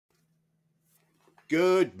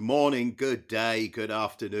Good morning, good day, good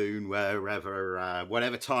afternoon,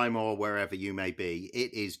 whatever time or wherever you may be.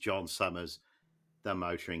 It is John Summers, the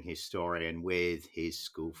motoring historian, with his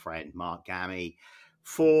school friend Mark Gammy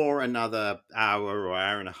for another hour or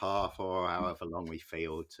hour and a half or however long we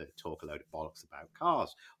feel to talk a load of bollocks about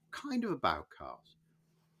cars. Kind of about cars.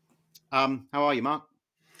 How are you, Mark?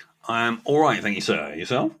 I'm all right, thank you, sir.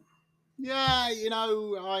 Yourself? Yeah,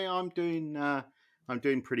 I'm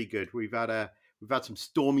doing pretty good. We've had some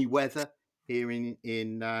stormy weather here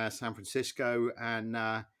in San Francisco, and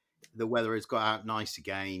the weather has got out nice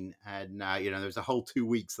again. And there was a whole 2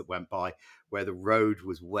 weeks that went by where the road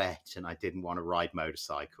was wet, and I didn't want to ride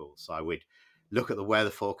motorcycles, so I would look at the weather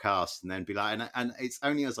forecast and then be like, and it's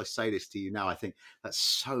only as I say this to you now, I think that's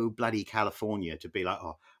so bloody California to be like,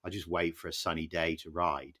 oh, I just wait for a sunny day to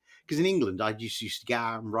ride. Because in England, I just used to go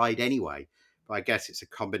out and ride anyway. But I guess it's a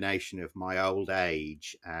combination of my old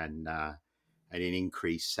age and an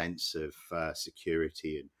increased sense of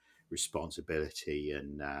security and responsibility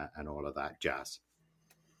and all of that jazz.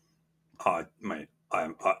 Mate,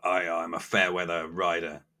 I'm a fair weather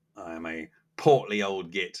rider. I am a portly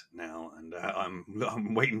old git now, and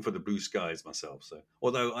I'm waiting for the blue skies myself. So,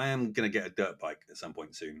 although I am going to get a dirt bike at some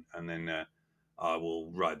point soon, and then I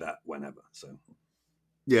will ride that whenever. So,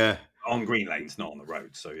 Yeah, on green lanes, not on the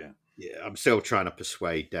road. So, yeah. yeah. I'm still trying to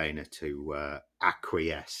persuade Dana to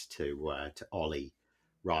acquiesce to Ollie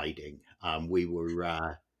riding.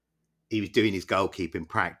 He was doing his goalkeeping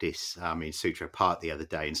practice in Sutro Park the other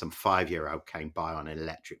day, and some 5-year-old came by on an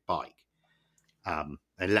electric bike, an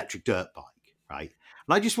electric dirt bike, right?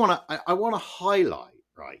 And I want to highlight,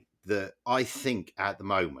 right, that I think at the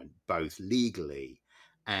moment, both legally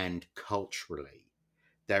and culturally,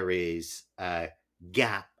 there is a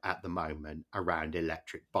gap at the moment around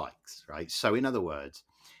electric bikes, right? So, in other words,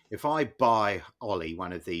 if I buy Ollie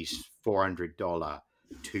one of these $400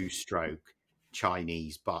 two-stroke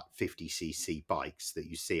Chinese but 50cc bikes that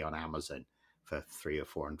you see on Amazon for $300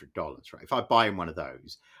 or $400, right? If I buy him one of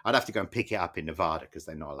those, I'd have to go and pick it up in Nevada because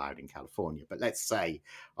they're not allowed in California. But let's say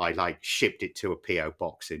I shipped it to a PO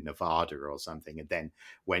box in Nevada or something, and then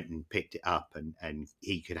went and picked it up, and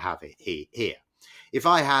he could have it here. If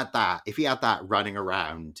he had that running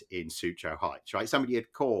around in Sutro Heights, right, somebody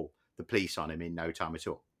would call the police on him in no time at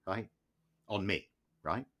all, right? On me,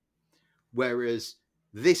 right? Whereas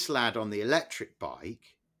this lad on the electric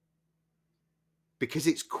bike, because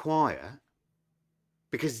it's quiet,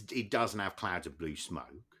 because it doesn't have clouds of blue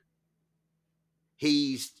smoke,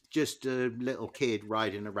 he's just a little kid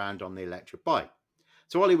riding around on the electric bike.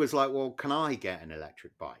 So Ollie was like, well, can I get an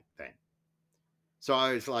electric bike then? So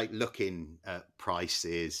I was like looking at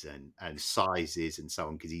prices and sizes and so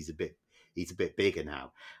on, because he's a bit bigger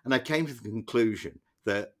now. And I came to the conclusion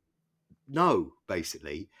that no,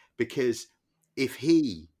 basically, because if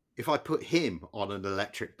I put him on an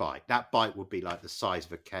electric bike, that bike would be like the size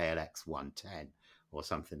of a KLX 110 or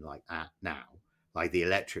something like that now, like the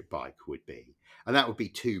electric bike would be. And that would be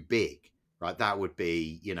too big, right? That would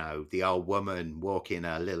be, the old woman walking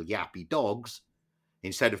her little yappy dogs.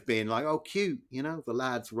 Instead of being like, oh, cute, the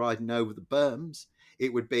lads riding over the berms,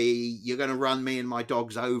 it would be, you're going to run me and my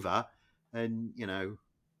dogs over. And,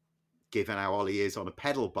 given how Ollie is on a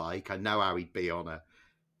pedal bike, I know how he'd be on a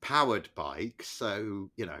powered bike. So,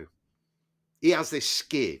 he has this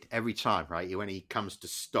skid every time, right? When he comes to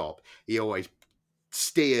stop, he always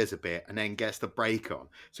steers a bit and then gets the brake on.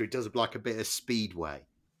 So he does like a bit of speedway,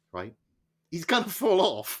 right? He's going to fall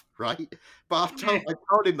off, right? But I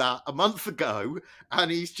told him that a month ago,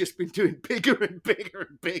 and he's just been doing bigger and bigger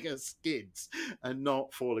and bigger skids and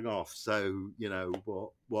not falling off. So,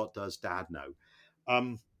 what does Dad know?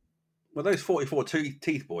 Well, those 44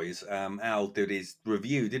 teeth boys, Al did his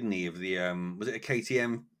review, didn't he, of the, was it a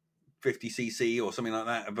KTM 50cc or something like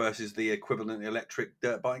that versus the equivalent electric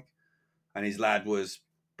dirt bike? And his lad was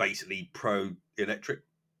basically pro electric.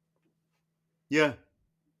 Yeah.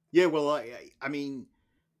 Yeah, well, I mean,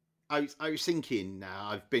 I was thinking.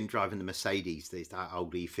 I've been driving the Mercedes. There's that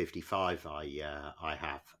old E55 I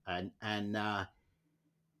have, and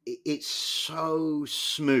it's so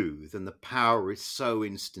smooth, and the power is so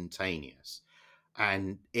instantaneous,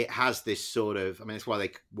 and it has this sort of. I mean, it's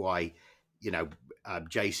why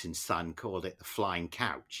Jason's son called it the flying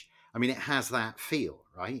couch. I mean, it has that feel,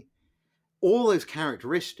 right? All those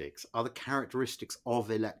characteristics are the characteristics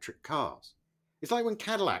of electric cars. It's like when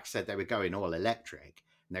Cadillac said they were going all electric,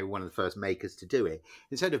 and they were one of the first makers to do it.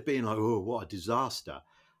 Instead of being like, oh, what a disaster,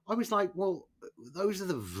 I was like, well, those are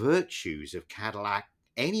the virtues of Cadillac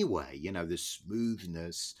anyway, the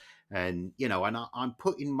smoothness. And, I'm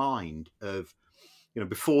put in mind of,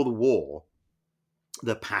 before the war,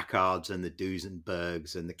 the Packards and the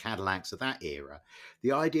Duesenbergs and the Cadillacs of that era,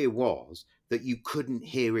 the idea was that you couldn't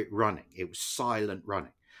hear it running. It was silent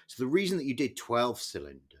running. So the reason that you did 12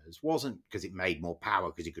 cylinders wasn't because it made more power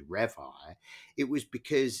because you could rev higher. It was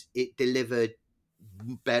because it delivered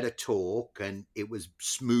better torque and it was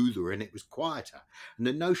smoother and it was quieter. And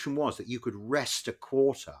the notion was that you could rest a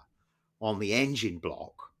quarter on the engine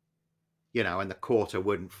block, and the quarter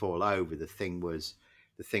wouldn't fall over. The thing was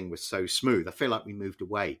so smooth. I feel like we moved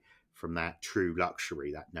away from that true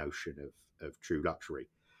luxury, that notion of true luxury.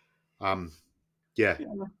 Yeah.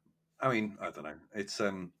 I mean, I don't know. It's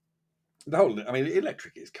the whole. I mean,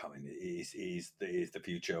 electric is coming. It is the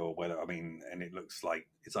future, or whether and it looks like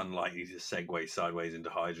it's unlikely to segue sideways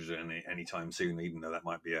into hydrogen anytime soon. Even though that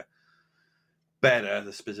might be a better.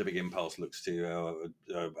 The specific impulse looks to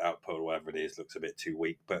output or whatever it is looks a bit too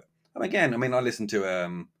weak. But again, I listened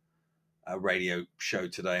to a radio show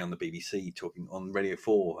today on the BBC talking on Radio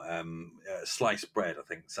 4, sliced bread, I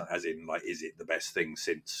think, as in, like, is it the best thing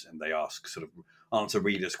since? And they ask, sort of answer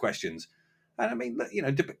readers' questions. And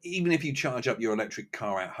even if you charge up your electric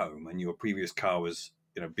car at home and your previous car was,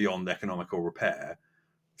 beyond economical repair,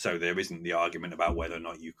 so there isn't the argument about whether or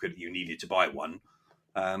not you needed to buy one,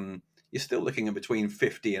 you're still looking at between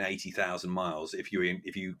 50 and 80,000 miles if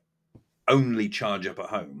you only charge up at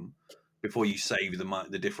home, before you save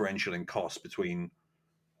the differential in cost between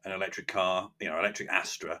an electric car, electric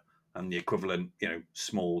Astra, and the equivalent,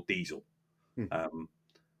 small diesel,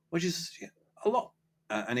 which is a lot.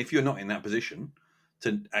 And if you're not in that position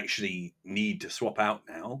to actually need to swap out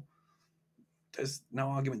now, there's no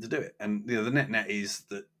argument to do it. And the net is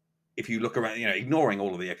that if you look around, ignoring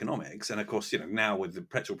all of the economics, and of course, now with the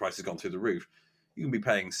petrol prices gone through the roof, you can be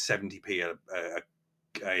paying 70p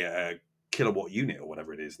a kilowatt unit or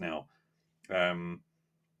whatever it is now.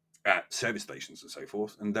 At service stations and so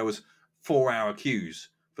forth, and there was 4-hour queues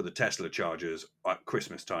for the Tesla chargers at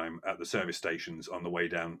Christmas time at the service stations on the way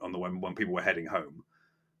down, when people were heading home.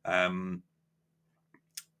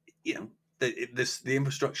 The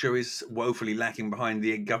infrastructure is woefully lacking behind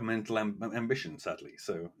the governmental ambition, sadly.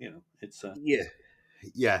 So it's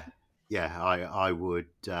yeah. I would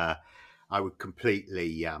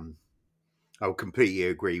completely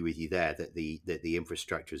agree with you there that the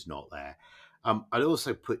infrastructure is not there. I'd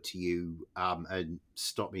also put to you, and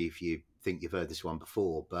stop me if you think you've heard this one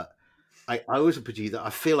before, but I also put to you that I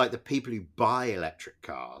feel like the people who buy electric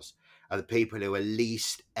cars are the people who are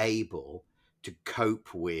least able to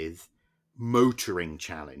cope with motoring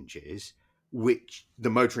challenges, which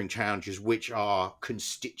are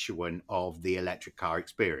constituent of the electric car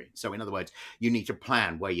experience. So in other words, you need to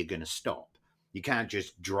plan where you're going to stop. You can't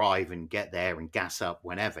just drive and get there and gas up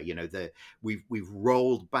whenever. We've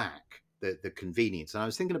rolled back the convenience. And I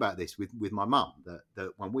was thinking about this with my mum,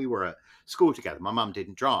 that when we were at school together, my mum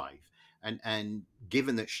didn't drive. And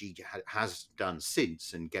given that she has done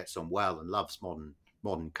since and gets on well and loves modern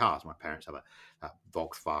cars, my parents have a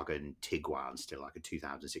Volkswagen Tiguan, still like a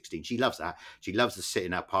 2016. She loves that. She loves the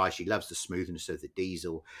sitting up high. She loves the smoothness of the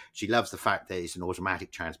diesel. She loves the fact that it's an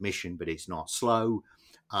automatic transmission, but it's not slow.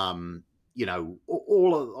 All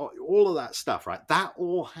of that stuff, right? That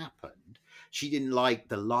all happened. She didn't like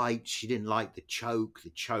the lights. She didn't like the choke. The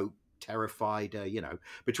choke terrified her.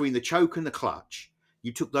 Between the choke and the clutch,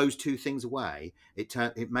 you took those two things away. It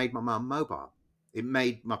made my mum mobile. It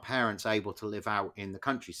made my parents able to live out in the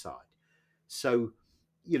countryside. So,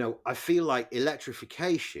 I feel like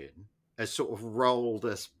electrification has sort of rolled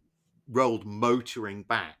motoring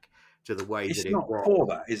back to the way it's that it not was. For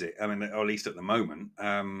that, is it? Or at least at the moment,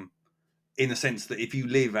 in the sense that if you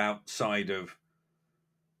live outside of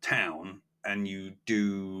town and you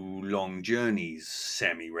do long journeys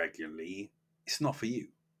semi-regularly, it's not for you.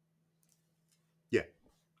 Yeah.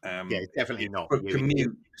 It's definitely not for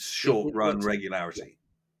commute, short run regularity.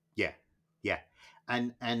 Yeah.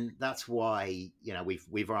 And that's why,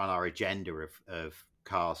 we've on our agenda of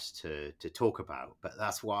cars to talk about, but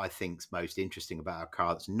that's what I think's most interesting about a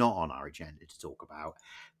car that's not on our agenda to talk about,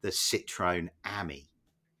 the Citroen Ami.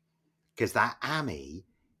 Because that Ami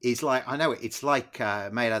is like, I know it's like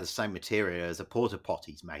made out of the same material as a porta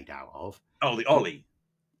potty's made out of. Oh, the Ollie.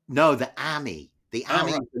 No, the Ami. The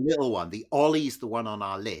Ami is the little one. The Ollie's the one on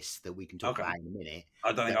our list that we can talk about in a minute.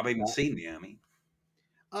 I don't think I've even seen the Ami.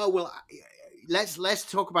 Oh, well,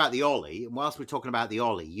 let's talk about the Ollie. And whilst we're talking about the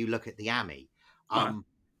Ollie, you look at the Ami. Our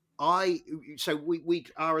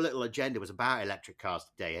little agenda was about electric cars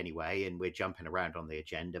today anyway, and we're jumping around on the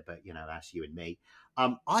agenda, but that's you and me.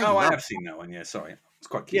 I have seen that one. Yeah, sorry. It's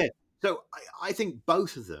quite cute. Yeah. So I think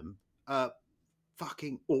both of them are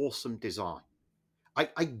fucking awesome design.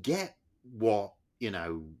 I get what,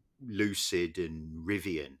 Lucid and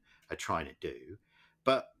Rivian are trying to do.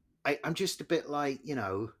 But I'm just a bit like,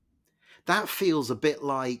 that feels a bit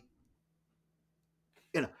like,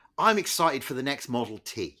 I'm excited for the next Model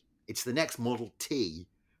T. It's the next Model T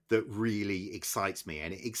that really excites me.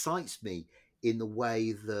 And it excites me in the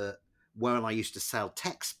way that when I used to sell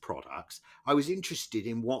tech products, I was interested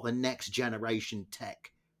in what the next generation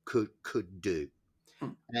tech could do.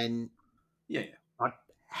 And yeah, I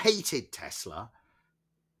hated Tesla,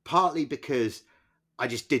 partly because I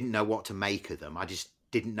just didn't know what to make of them. I just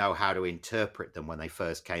didn't know how to interpret them when they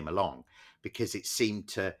first came along, because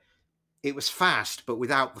it was fast, but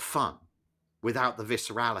without the fun, without the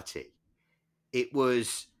viscerality. It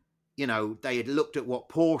was, they had looked at what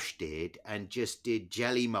Porsche did and just did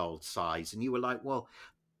jelly mold size. And you were like, well,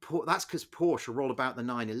 that's because Porsche are all about the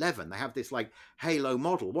 911. They have this like halo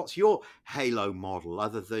model. What's your halo model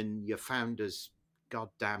other than your founder's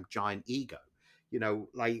goddamn giant ego?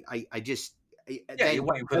 Like I just... Yeah, you're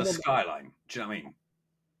waiting for the skyline. Do you know what I mean?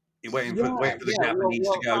 You're waiting for the Yeah, Japanese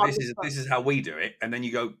to go, well, this is how we do it. And then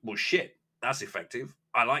you go, well, shit, that's effective.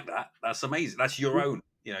 I like that. That's amazing. That's your own.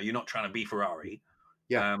 You're not trying to be Ferrari.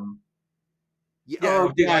 Yeah.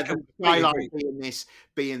 The skyline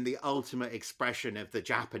being the ultimate expression of the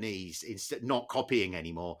Japanese, instead not copying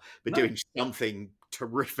anymore, but doing something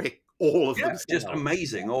terrific. All of them, just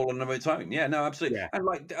amazing, all on its own. Yeah, no, absolutely. Yeah. And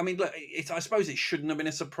look, I suppose it shouldn't have been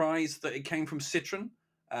a surprise that it came from Citroen.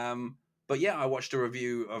 But yeah, I watched a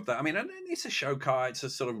review of that. I mean, and it's a show car, it's a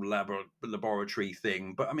sort of laboratory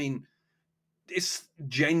thing, but I mean, it's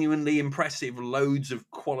genuinely impressive. Loads of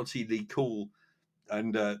quality, cool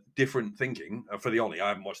and different thinking for the Ollie. I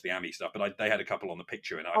haven't watched the AMI stuff, but they had a couple on the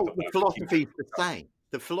picture, and I thought the philosophy is the same.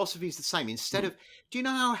 The philosophy is the same. Instead of, do you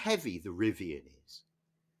know how heavy the Rivian is?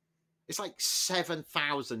 It's like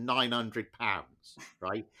 7,900 pounds,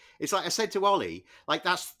 right? It's like I said to Ollie, like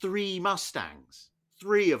that's 3 Mustangs,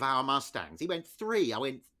 3 of our Mustangs. He went 3. I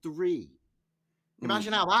went 3.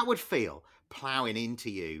 Imagine how that would feel plowing into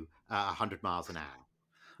you at 100 miles an hour.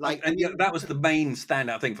 Like, and that was the main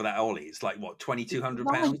standout thing for that Ollie. It's like what, 2,200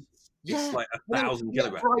 pounds? Yeah, it's like 1,000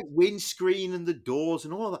 kilograms. Right, windscreen and the doors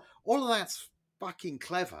and all of that. All of that's fucking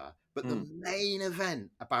clever. But the main event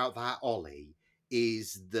about that Ollie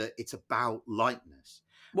is that it's about lightness.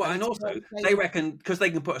 Well, and also they reckon because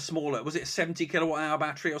they can put a smaller, was it a 70 kilowatt hour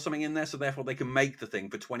battery or something in there, so therefore they can make the thing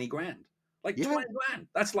for 20 grand. Like 20 grand.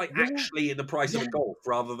 That's like actually the price of a Golf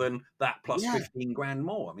rather than that plus 15 grand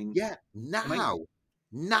more. I mean,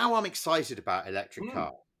 now I'm excited about electric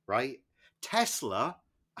cars, right? Tesla.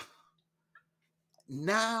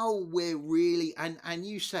 Now we're really, and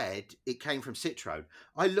you said it came from Citroen.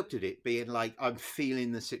 I looked at it being like, I'm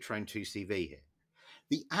feeling the Citroen 2CV here.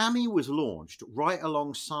 The AMI was launched right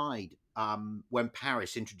alongside when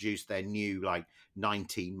Paris introduced their new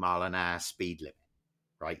 19 mile an hour speed limit,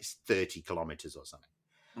 right? It's 30 kilometers or something.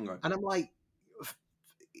 Okay. And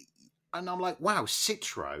I'm like, wow,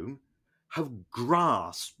 Citroen have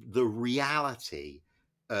grasped the reality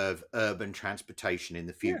of urban transportation in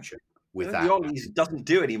the future. With that, the Ollie doesn't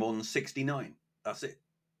do any more than 69. That's it.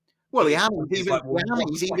 Well, the AMI's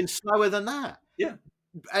even slower than that. Yeah.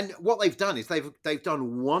 And what they've done is they've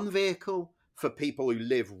done one vehicle for people who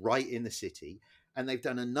live right in the city, and they've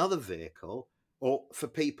done another vehicle or for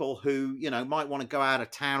people who might want to go out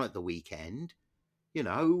of town at the weekend,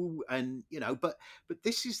 but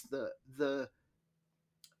this is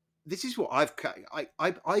this is what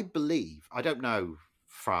I believe. I don't know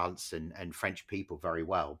France and French people very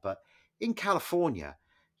well, but in California,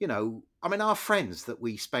 our friends that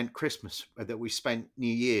we spent New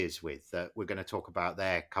Year's with, that we're going to talk about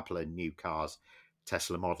their couple of new cars,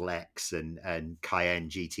 Tesla Model X and Cayenne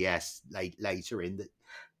GTS later in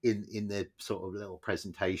the sort of little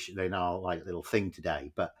presentation in our little thing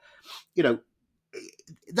today. But,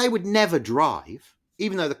 they would never drive,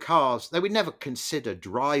 even though they would never consider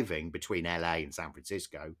driving between LA and San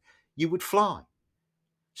Francisco. You would fly.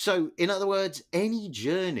 So, in other words, any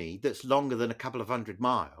journey that's longer than a couple of 100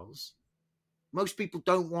 miles, most people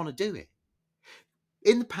don't want to do it.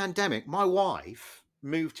 In the pandemic, my wife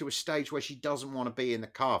moved to a stage where she doesn't want to be in the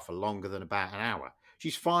car for longer than about an hour.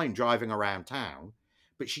 She's fine driving around town,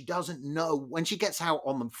 but she doesn't know, when she gets out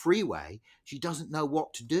on the freeway, she doesn't know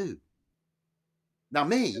what to do. Now,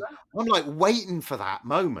 me, I'm waiting for that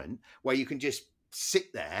moment where you can just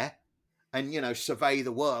sit there and survey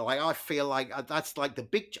the world. I feel like that's the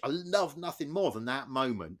big. I love nothing more than that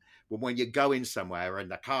moment when you're going somewhere and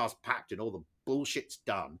the car's packed and all the bullshit's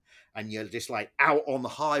done, and you're just out on the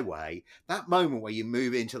highway. That moment where you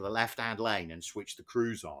move into the left-hand lane and switch the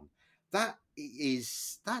cruise on.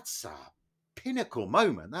 That's pinnacle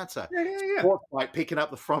moment. That's a Yeah. sports bike picking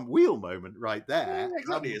up the front wheel moment right Yeah, there.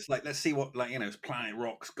 exactly. It's like, let's see what, like, Planet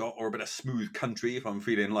Rock's got, or a bit of Smooth Country. If I'm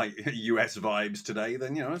feeling like US vibes today,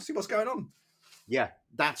 then let's see what's going on. Yeah,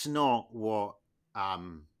 that's not what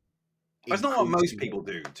That's not what most increasing- people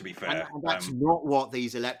do, to be fair. and that's not what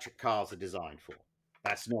these electric cars are designed for.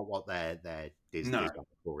 That's not what they're designed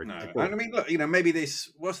for. No, at and I all. mean, look, maybe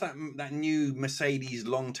this, what's that new Mercedes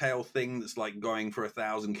long tail thing that's like going for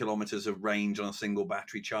 1,000 kilometers of range on a single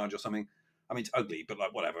battery charge or something. I mean, it's ugly, but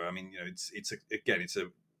like whatever. I mean, it's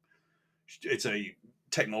a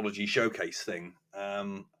technology showcase thing.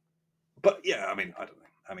 But yeah, I mean, I don't know.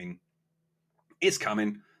 I mean, it's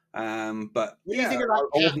coming. But What do you yeah, think I about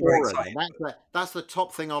wasn't very Aura, excited. that's the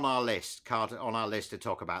top thing on our list, to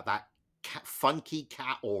talk about. That funky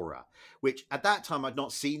cat Aura, which at that time I'd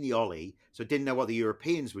not seen the Ollie, so didn't know what the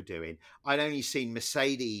Europeans were doing. I'd only seen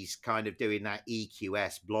Mercedes kind of doing that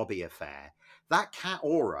EQS blobby affair. That cat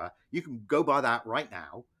Aura, you can go buy that right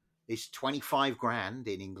now. It's 25 grand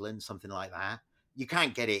in England, something like that. You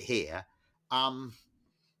can't get it here. I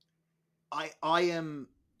am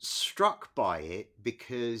struck by it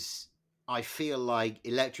because I feel like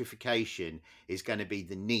electrification is going to be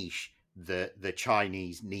the niche that the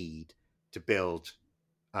Chinese need to build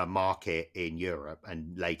a market in Europe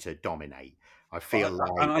and later dominate. I feel And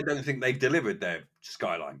like I don't think they've delivered their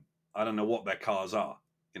Skyline. I don't know what their cars are,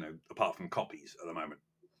 apart from copies at the moment.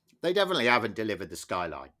 they definitely haven't delivered the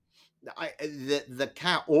Skyline. The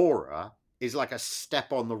Cat Aura is like a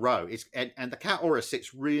step on the road. And the Cat Aura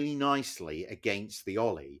sits really nicely against the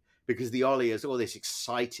Ollie because the Ollie has all this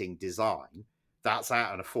exciting design that's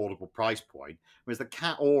at an affordable price point, whereas the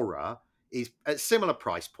Cat Aura is at a similar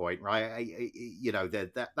price point, right?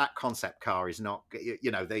 That concept car is not.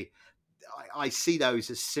 I see those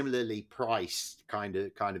as similarly priced kind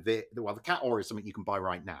of. Well, the Cat Aura is something you can buy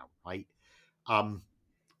right now, right?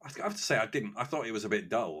 I have to say, I didn't. I thought it was a bit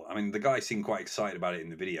dull. I mean, the guy seemed quite excited about it in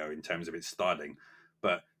the video in terms of its styling,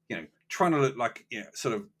 but trying to look like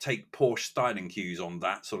sort of take Porsche styling cues on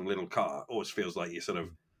that sort of little car always feels like you're sort of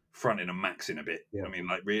fronting and maxing a bit. Yeah. I mean,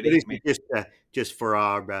 like But really. this I mean, is just for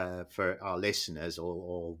our listeners,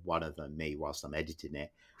 or one of them, me, whilst I'm editing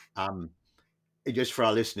it. Just for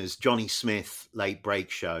our listeners, Johnny Smith, Late Break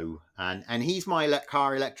Show, and he's my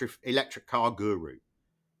electric car guru.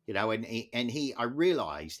 I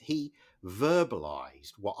realized he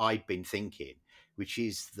verbalized what I'd been thinking, which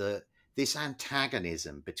is that this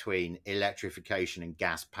antagonism between electrification and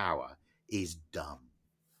gas power is dumb.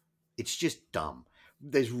 It's just dumb.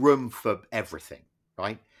 There's room for everything,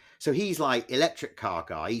 right? So he's like electric car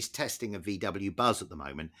guy. He's testing a VW Buzz at the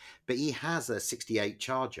moment, but he has a 68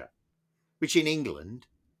 Charger, which in England,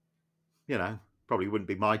 probably wouldn't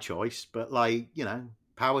be my choice, but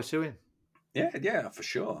power to him. yeah, for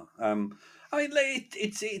sure. I mean,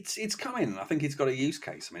 it's coming. I think it's got a use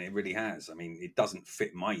case. I mean, it really has. I mean, it doesn't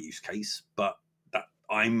fit my use case, but that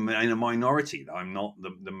I'm in a minority. I'm not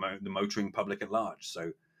the motoring public at large.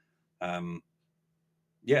 So,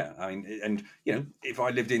 yeah. I mean, and if I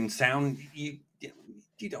lived in town, you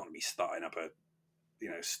don't want to be starting up a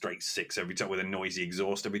straight six every time with a noisy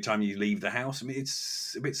exhaust every time you leave the house. I mean,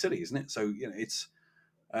 it's a bit silly, isn't it? So it's.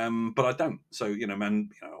 But I don't. So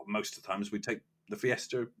most of the times we take the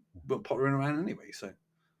Fiesta, but pottering around anyway. So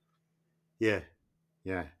Yeah.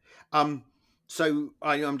 So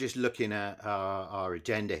I'm just looking at our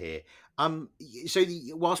agenda here. So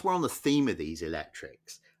whilst we're on the theme of these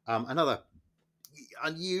electrics, another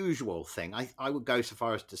unusual thing, I would go so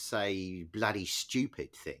far as to say bloody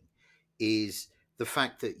stupid thing, is the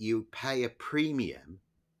fact that you pay a premium,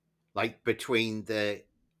 like between the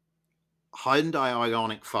Hyundai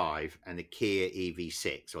Ioniq 5 and the Kia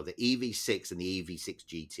EV6, or the EV6 and the EV6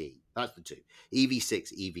 GT. That's the two.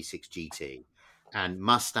 EV6, EV6 GT, and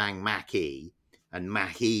Mustang Mach-E and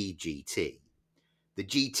Mach-E GT. The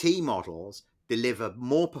GT models deliver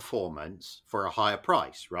more performance for a higher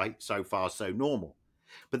price, right? So far, so normal.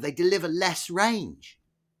 But they deliver less range.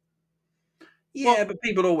 yeah, but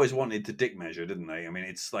people always wanted to dick measure, didn't they? I mean,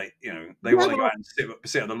 it's like they want to go out and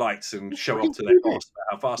sit at the lights and show off to their boss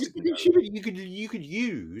how fast it can go. You could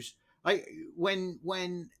use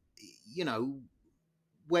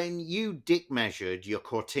when you dick measured your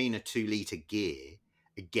Cortina 2-litre gear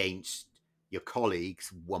against your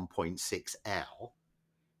colleague's 1.6L,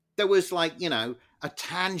 there was a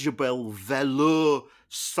tangible velour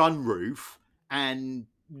sunroof and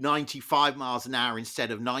 95 miles an hour instead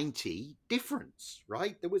of 90 difference,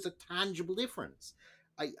 right? There was a tangible difference.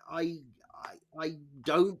 I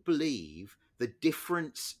don't believe the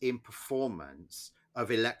difference in performance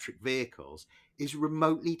of electric vehicles is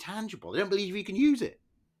remotely tangible. I don't believe you can use it.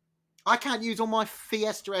 I can't use all my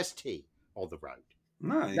Fiesta ST on the road.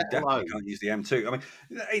 No, you Let definitely alone. can't use the M2. I mean,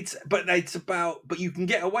 but you can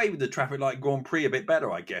get away with the traffic light Grand Prix a bit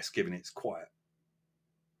better, I guess, given it's quiet.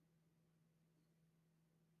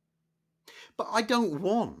 But I don't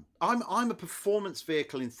want. I'm a performance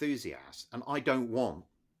vehicle enthusiast, and I don't want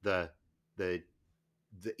the the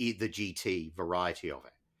the GT variety of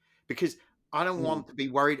it because I don't want to be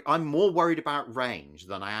worried. I'm more worried about range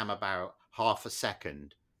than I am about half a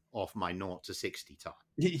second off my 0 to 60 time.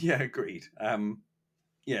 Yeah, agreed.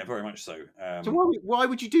 Yeah, very much so. So why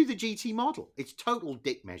would you do the GT model? It's total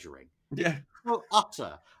dick measuring. Yeah, Well,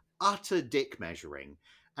 utter dick measuring.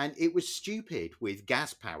 And it was stupid with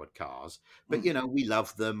gas powered cars, but we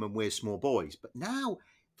love them and we're small boys. But now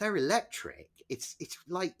they're electric. It's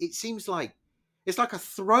like it seems like it's like a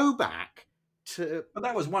throwback to. but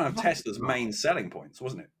that was one of Tesla's main selling points,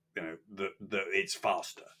 wasn't it? That it's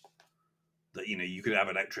faster. That you could have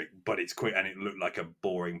electric, but it's quick, and it looked like a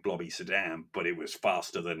boring blobby sedan, but it was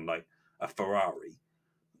faster than like a Ferrari.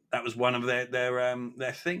 That was one of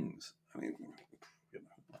their things. I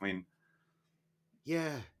mean,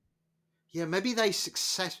 Yeah, maybe they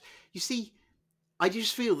success. You see, I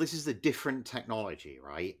just feel this is a different technology,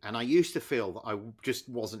 right? And I used to feel that I just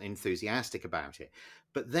wasn't enthusiastic about it.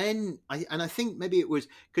 But then I think maybe it was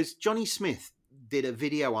because Johnny Smith did a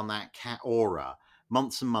video on that Cat Aura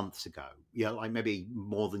months and months ago, like maybe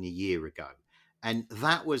more than a year ago. And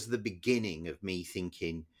that was the beginning of me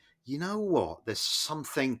thinking, you know what?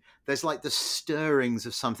 There's like the stirrings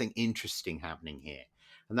of something interesting happening here.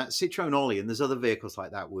 And that Citroen Ollie, and there's other vehicles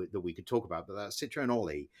like that that we could talk about, but that Citroen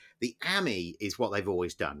Ollie, the AMI is what they've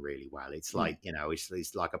always done really well. It's like,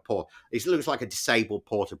 it's like it looks like a disabled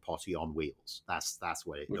porta potty on wheels. That's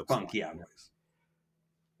what it with looks funky like. alloys.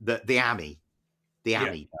 The AMI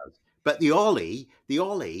does. But the Ollie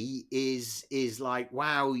is like,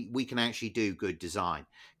 wow, we can actually do good design.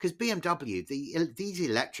 Because BMW, these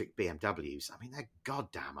electric BMWs, I mean, they're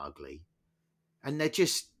goddamn ugly. And they're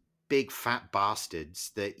just big fat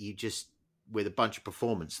bastards that you just with a bunch of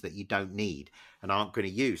performance that you don't need and aren't going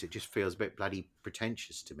to use. It just feels a bit bloody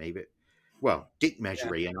pretentious to me. But dick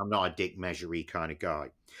measury, and I'm not a dick measury kind of guy.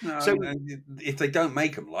 No, So if they don't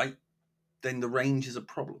make them light, then the range is a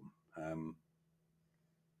problem.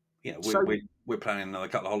 We're planning another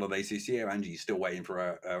couple of holidays this year. Angie's still waiting for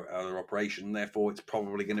her other operation. Therefore, it's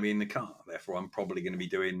probably going to be in the car. Therefore, I'm probably going to be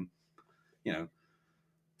doing,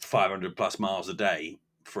 500 plus miles a day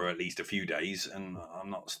for at least a few days, and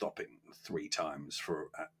I'm not stopping 3 times for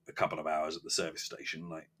a couple of hours at the service station.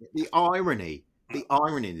 Like the irony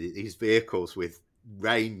of these vehicles with a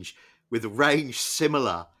range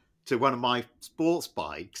similar to one of my sports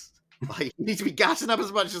bikes, like you need to be gassing up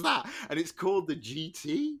as much as that, and it's called the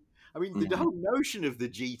GT. I mean, the whole notion of the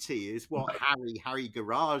GT is what Harry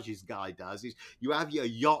Garage's guy does. Is you have your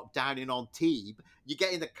yacht down in Antibes, you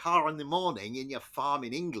get in the car in the morning in your farm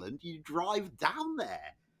in England, you drive down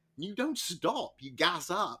there, you don't stop, you gas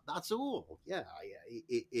up. That's all. Yeah,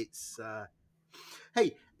 it's.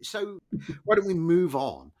 Hey, so why don't we move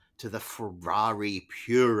on to the Ferrari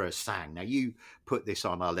Purosangue? Now, you put this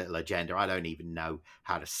on our little agenda. I don't even know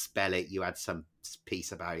how to spell it. You had some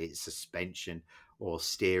piece about its suspension or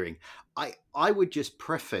steering. I would just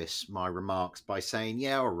preface my remarks by saying,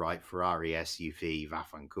 yeah, all right, Ferrari SUV,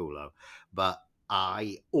 vaffanculo. But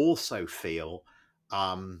I also feel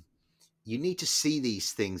you need to see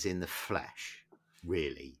these things in the flesh,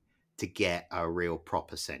 really, to get a real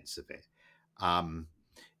proper sense of it.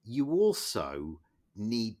 You also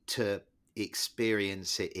need to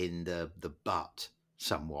experience it in the butt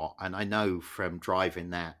somewhat. And I know from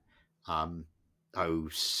driving that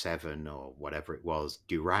 07 or whatever it was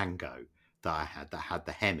Durango that had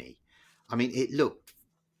the Hemi. I mean, it looked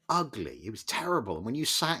ugly. It was terrible. And when you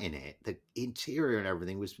sat in it, the interior and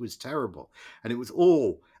everything was terrible. And it was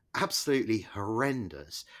all absolutely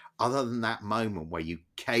horrendous, other than that moment where you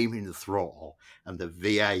came in the throttle and the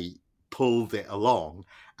V8 pulled it along,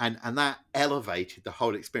 and that elevated the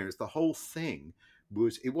whole experience. The whole thing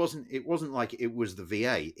it wasn't like it was the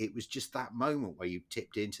V8. It was just that moment where you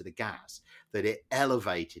tipped into the gas that it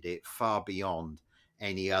elevated it far beyond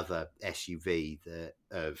any other SUV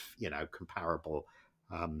of comparable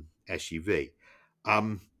SUV.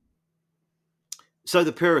 So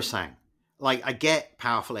the Purosangue, like, I get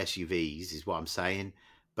powerful SUVs is what I'm saying,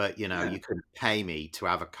 but you couldn't pay me to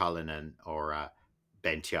have a Cullinan or a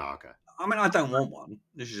Bentayga. I mean, I don't want one.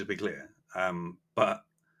 This is to be clear. But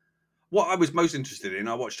what I was most interested in,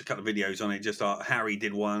 I watched a couple of videos on it. Just Harry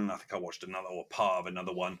did one. I think I watched another or part of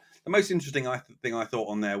another one. The most interesting thing I thought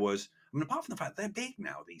on there was, I mean, apart from the fact they're big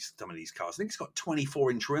now, some of these cars. I think it's got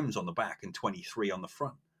 24-inch rims on the back and 23 on the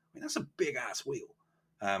front. mean, that's a big ass wheel.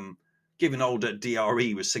 Given older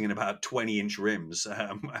DRE was singing about 20-inch rims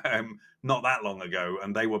not that long ago,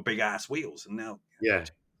 and they were big ass wheels, and now Yeah.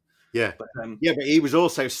 Yeah. But Yeah, but he was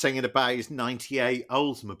also singing about his 98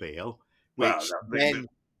 Oldsmobile, well, which that thing, then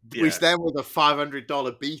yeah, which then was a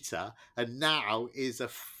 $500 Beta and now is a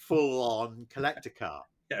full-on collector car.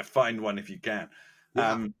 yeah, find one if you can.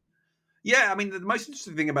 Yeah. Yeah, I mean, the most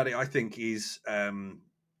interesting thing about it, I think, is apart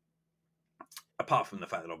from the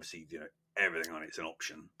fact that obviously everything on it's an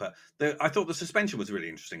option, but I thought the suspension was really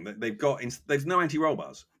interesting. There's no anti-roll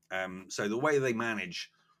bars, so the way they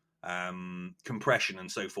manage compression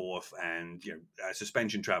and so forth, and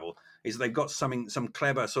suspension travel is they've got some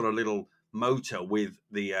clever sort of little motor with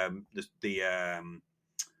the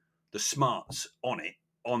smarts on it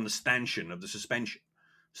on the stanchion of the suspension,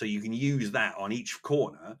 so you can use that on each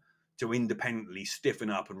corner to independently stiffen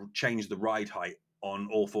up and change the ride height on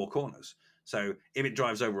all four corners. So if it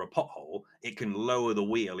drives over a pothole, it can lower the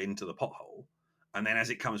wheel into the pothole, and then as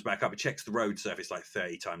it comes back up, it checks the road surface like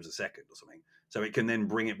 30 times a second or something. So it can then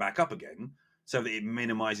bring it back up again, so that it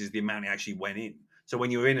minimizes the amount it actually went in. So when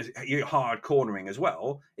you're hard cornering as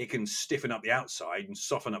well, it can stiffen up the outside and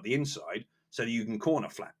soften up the inside, so that you can corner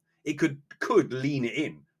flat. It could lean it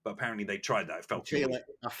in, but apparently they tried that. It felt too much.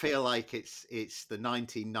 I feel like it's the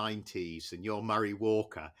 1990s and you're Murray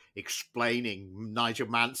Walker explaining Nigel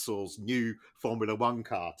Mansell's new Formula One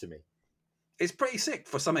car to me. It's pretty sick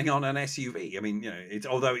for something on an SUV. I mean,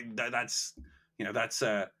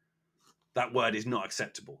 that word is not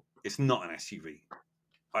acceptable. It's not an SUV.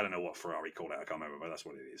 I don't know what Ferrari called it. I can't remember, but that's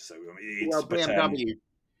what it is. So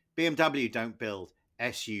BMW don't build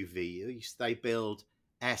SUVs; they build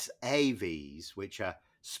SAVs, which are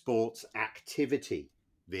sports activity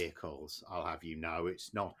vehicles. I'll have you know,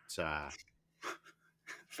 it's not.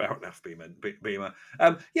 Fair enough, Beamer.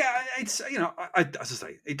 Yeah, it's as I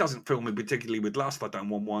say, it doesn't fill me particularly with lust. I don't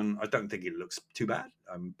want one. I don't think it looks too bad.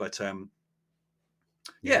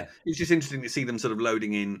 Yeah, it's just interesting to see them sort of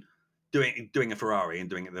loading in, doing a Ferrari and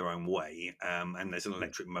doing it their own way. And there's an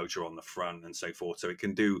electric motor on the front and so forth, so it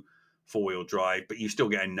can do four-wheel drive, but you still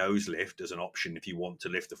get a nose lift as an option if you want to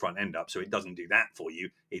lift the front end up. So it doesn't do that for you.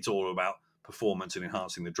 It's all about performance and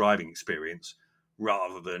enhancing the driving experience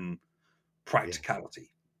rather than practicality.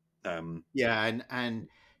 I've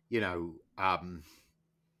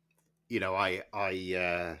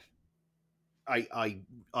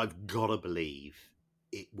got to believe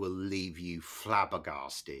it will leave you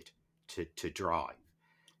flabbergasted to drive,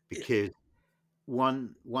 because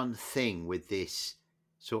one thing with this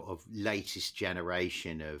sort of latest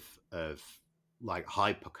generation of like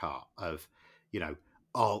hypercar, of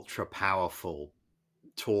ultra powerful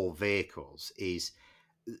tall vehicles, is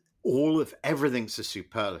everything's a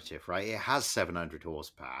superlative, right? It has 700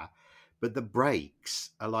 horsepower, but the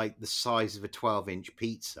brakes are like the size of a 12-inch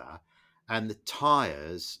pizza, and the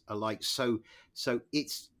tires are like so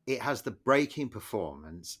it has the braking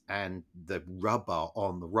performance and the rubber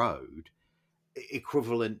on the road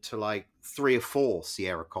equivalent to like 3 or 4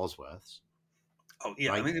 Sierra Cosworths. Oh yeah,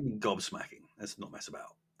 right? I mean, it'd be gobsmacking. Let's not mess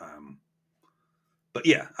about. But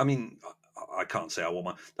yeah, I mean, I can't say I want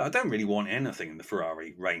one. I don't really want anything in the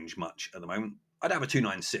Ferrari range much at the moment. I'd have a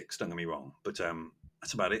 296, don't get me wrong, but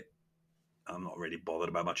that's about it. I'm not really bothered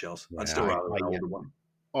about much else. I'd still rather an older one.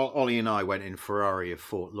 Ollie and I went in Ferrari of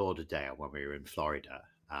Fort Lauderdale when we were in Florida,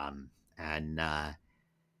 and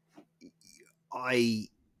I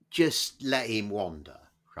just let him wander,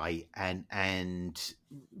 right? And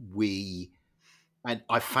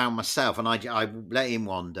I found myself, and I let him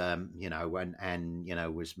wander,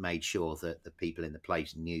 and was made sure that the people in the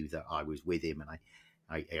place knew that I was with him, and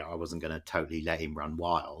I wasn't going to totally let him run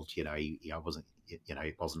wild. I wasn't,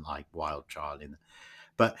 it wasn't like Wild Child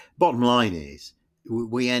but bottom line is,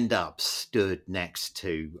 we end up stood next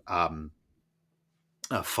to a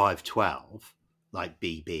 512, like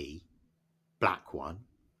BB, black one.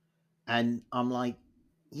 And I'm like,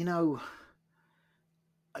 the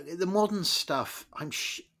modern stuff, I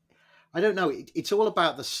don't know. It's all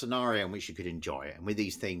about the scenario in which you could enjoy it. And with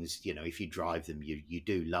these things, if you drive them, you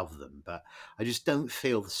do love them. But I just don't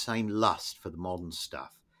feel the same lust for the modern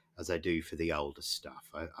stuff as I do for the older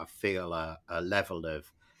stuff. I feel a level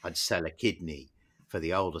of, I'd sell a kidney for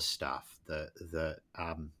the older stuff that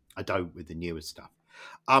I don't with the newer stuff.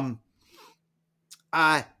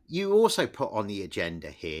 You also put on the agenda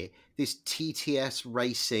here this TTS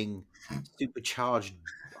Racing supercharged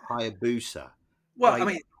Hayabusa. Well, like, I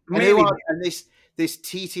mean, really, and this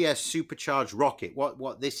TTS supercharged rocket.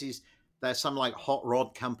 What this is? There's some like hot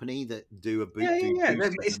rod company that do a boot. Yeah.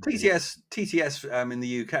 It's TTS in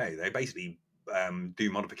the UK. They basically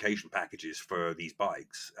do modification packages for these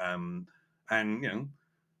bikes, and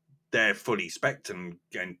they're fully spec'd and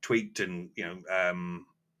tweaked, and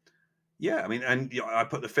yeah, I mean, and I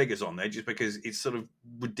put the figures on there just because it's sort of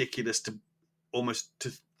ridiculous to almost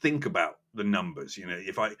to think about the numbers.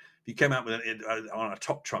 If you came out with on a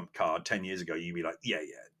top trump card 10 years ago, you'd be like, yeah,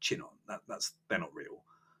 chin on. They're not real.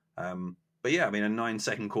 But yeah, I mean, a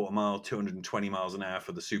 9-second quarter mile, 220 miles an hour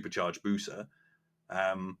for the supercharged Busa,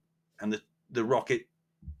 and the rocket,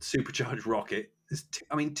 supercharged rocket is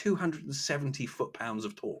 270 foot-pounds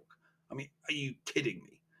of torque. I mean, are you kidding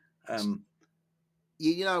me?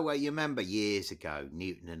 You remember years ago,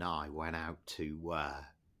 Newton and I went out to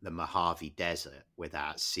the Mojave Desert with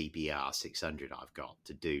our CBR 600 I've got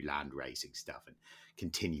to do land racing stuff and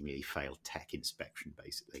continually failed tech inspection,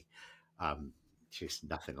 basically. Just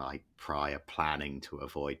nothing like prior planning to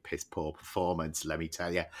avoid piss poor performance, let me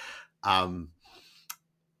tell you.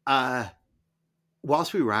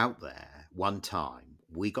 Whilst we were out there, one time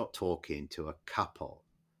we got talking to a couple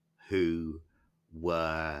who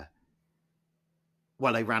were...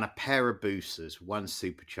 Well, they ran a pair of boosters, one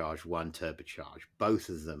supercharged, one turbocharged. Both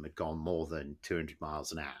of them had gone more than 200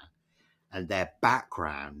 miles an hour. And their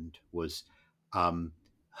background was,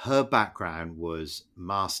 her background was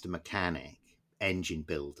master mechanic, engine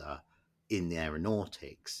builder in the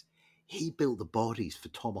aeronautics. He built the bodies for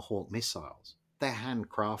Tomahawk missiles. They're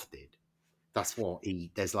handcrafted. That's what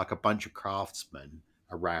there's like a bunch of craftsmen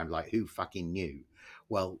around, like, who fucking knew?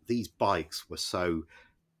 Well, these bikes were so...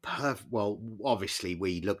 Well, obviously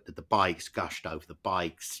we looked at the bikes, gushed over the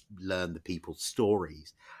bikes, learned the people's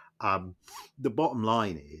stories. The bottom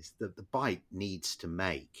line is that the bike needs to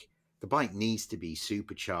be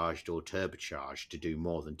supercharged or turbocharged to do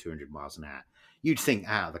more than 200 miles an hour. You'd think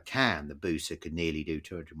out of the can the Busa could nearly do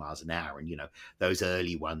 200 miles an hour, and those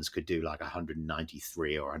early ones could do like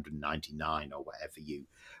 193 or 199 or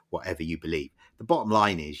whatever you believe. The bottom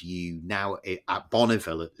line is, now at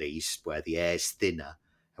Bonneville, at least, where the air's thinner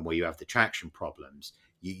and where you have the traction problems,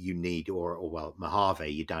 you need, or Mojave,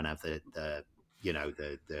 you don't have the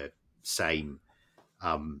same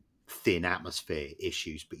thin atmosphere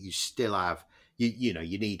issues, but you still have,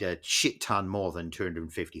 you need a shit ton more than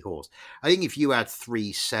 250 horse. I think if you had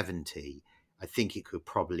 370, I think it could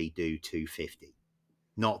probably do 250.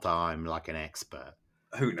 Not that I'm like an expert.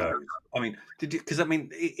 Who knows? I mean, because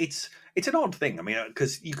it's an odd thing. I mean,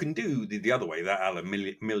 because you can do the other way. That Alan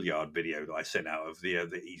Milliard video that I sent out of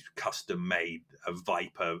that he's custom made a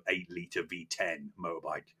Viper 8-liter V10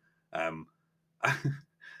 motorbike. I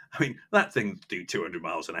mean, that thing do 200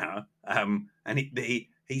 miles an hour. And the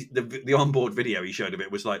onboard video he showed of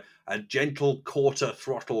it was like a gentle quarter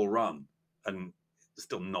throttle run, and it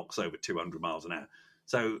still knocks over 200 miles an hour.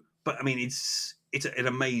 So, but I mean, it's an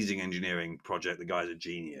amazing engineering project. The guy's a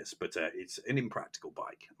genius, but it's an impractical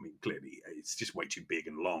bike. I mean, clearly, it's just way too big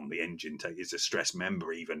and long. The engine is a stress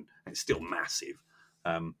member, even, and it's still massive.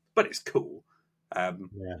 But it's cool.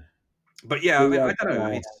 But yeah, I mean, I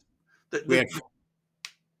don't know.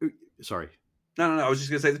 Sorry. No. I was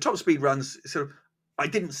just going to say the top speed runs. Sort of, I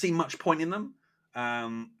didn't see much point in them,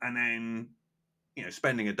 and then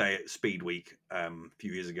spending a day at Speed Week a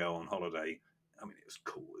few years ago on holiday. I mean, it was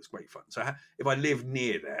cool. It was great fun. So if I lived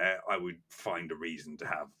near there, I would find a reason to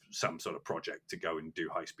have some sort of project to go and do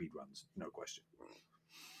high speed runs. No question.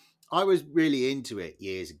 I was really into it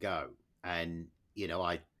years ago, and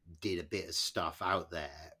I did a bit of stuff out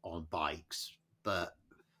there on bikes,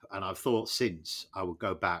 and I've thought since I would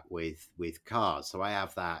go back with cars. So I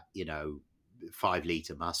have that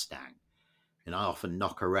 5-liter Mustang, and I often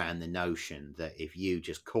knock around the notion that if you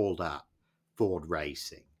just called up Ford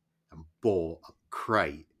Racing and bought a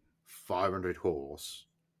crate 500 horse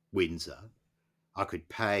Windsor, I could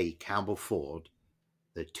pay Campbell Ford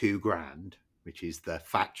the $2,000, which is the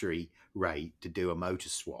factory rate, to do a motor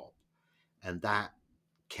swap, and that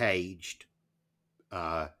caged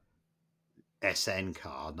SN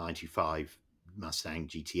car 95 Mustang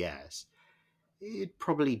GTS, it'd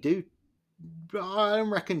probably do, I don't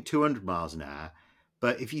reckon 200 miles an hour.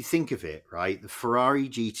 But if you think of it, right, the Ferrari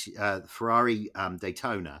Daytona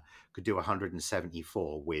could do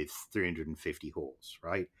 174 with 350 horse,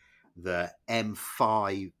 right? The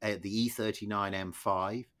M5, the E39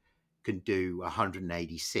 M5 can do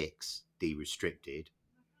 186 de-restricted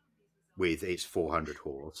with its 400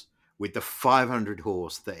 horse. With the 500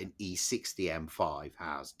 horse that an E60 M5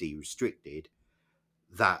 has de-restricted,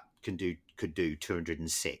 that could do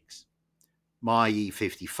 206. My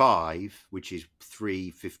E55, which is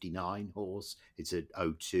 359 horse, it's an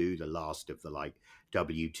O2, the last of the like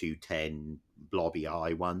W210 blobby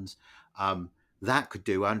eye ones. That could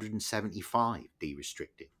do 175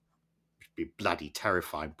 de-restricted, be a bloody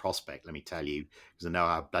terrifying prospect, let me tell you, because I know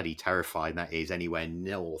how bloody terrifying that is anywhere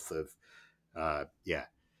north of,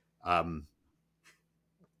 Um,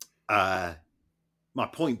 my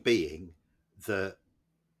point being that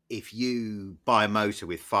if you buy a motor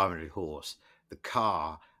with 500 horse, the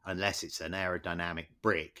car, unless it's an aerodynamic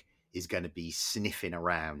brick, is going to be sniffing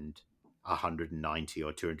around 190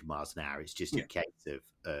 or 200 miles an hour. It's just a case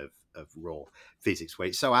of raw physics. Where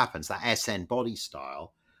it so happens that SN body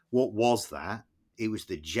style, what was that? It was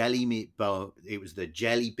the jelly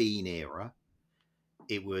bean era.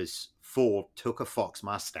 It was Ford took a Fox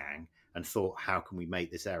Mustang and thought, how can we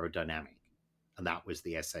make this aerodynamic? And that was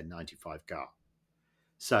the SN95 car.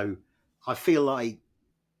 So I feel like,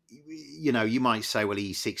 you might say, well,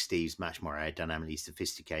 E60 is much more aerodynamically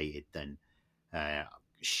sophisticated than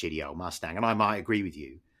shitty old Mustang. And I might agree with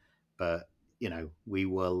you, but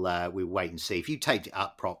we'll wait and see if you taped it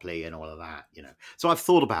up properly and all of that, So I've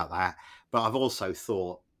thought about that, but I've also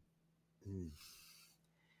thought,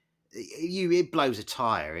 it blows a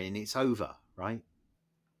tire and it's over, right?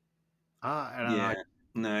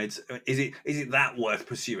 No, is it that worth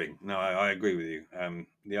pursuing? No, I agree with you.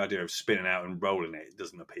 The idea of spinning out and rolling it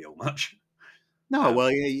doesn't appeal much. No, well,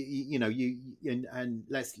 and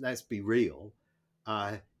let's be real.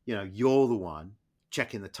 You're the one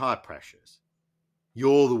checking the tire pressures.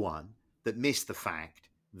 You're the one that missed the fact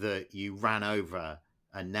that you ran over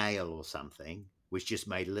a nail or something, which just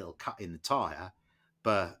made a little cut in the tire,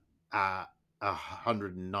 but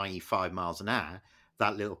 195 miles an hour,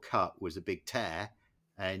 that little cut was a big tear,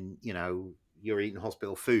 and you're eating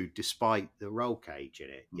hospital food despite the roll cage in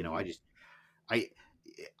it.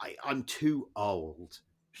 I'm too old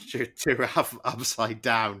to have upside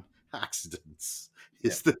down accidents.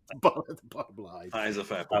 Is the bottom line. That is a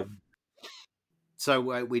fair point.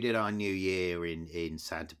 So we did our New Year in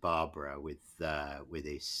Santa Barbara with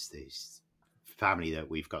this family that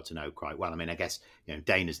we've got to know quite well. I mean, I guess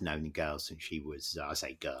Dana's known the girl since she was, I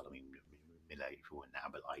say girl, I mean middle-aged woman now,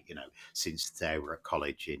 but since they were at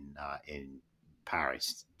college in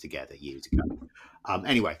Paris together years ago.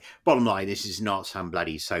 Anyway, bottom line, this is not some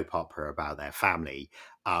bloody soap opera about their family.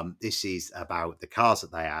 This is about the cars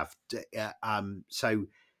that they have. So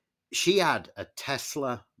she had a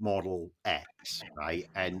Tesla Model X, right?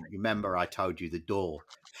 And remember, I told you the door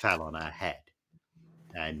fell on her head,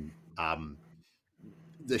 and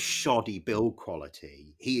the shoddy build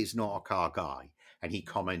quality. He is not a car guy, and he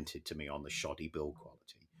commented to me on the shoddy build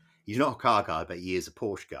quality. He's not a car guy, but he is a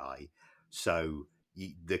Porsche guy. So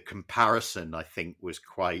the comparison, I think, was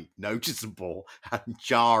quite noticeable and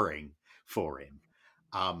jarring for him.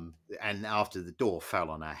 And after the door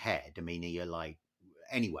fell on her head, I mean, you're like,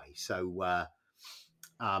 anyway. So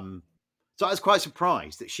I was quite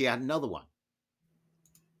surprised that she had another one.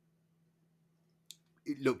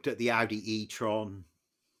 It looked at the Audi e-tron.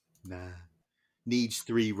 Nah. Needs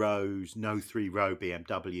 3 rows, no 3-row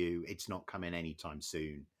BMW. It's not coming anytime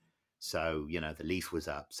soon. So, the lease was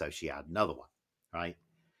up, so she had another one, right?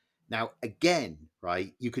 Now, again,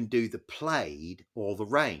 right, you can do the Plaid or the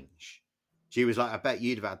Range. She was like, I bet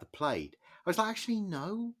you'd have had the Plaid. I was like, actually,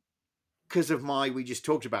 no. Because of we just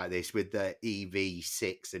talked about this with the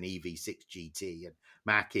EV6 and EV6 GT and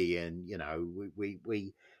Mackie, and,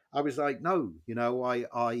 I was like, no,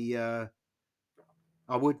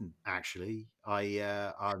 I wouldn't actually.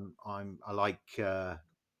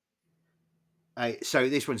 So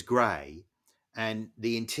this one's grey, and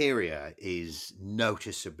the interior is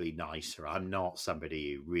noticeably nicer. I'm not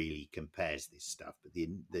somebody who really compares this stuff, but the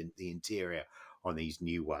interior on these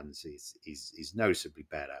new ones is noticeably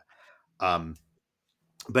better.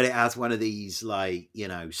 But it has one of these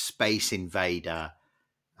Space Invader,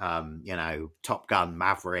 Top Gun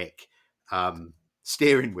Maverick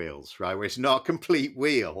steering wheels, right? Where it's not a complete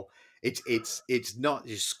wheel. It's not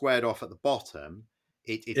just squared off at the bottom.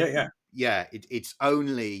 It's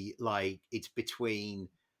only it's between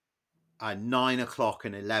 9 o'clock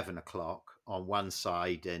and 11 o'clock on one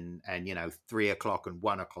side, and 3 o'clock and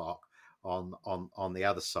 1 o'clock on the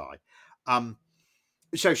other side.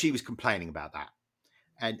 So she was complaining about that.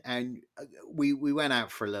 And we went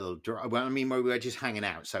out for a little drive. Well, I mean, we were just hanging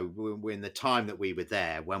out. So in the time that we were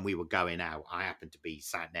there, when we were going out, I happened to be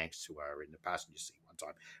sat next to her in the passenger seat one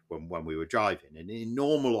time when we were driving. And in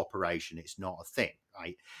normal operation, it's not a thing,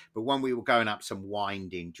 right? But when we were going up some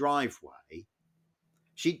winding driveway,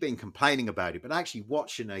 she'd been complaining about it, but actually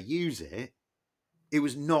watching her use it, it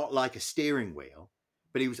was not like a steering wheel,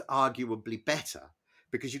 but it was arguably better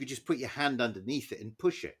because you could just put your hand underneath it and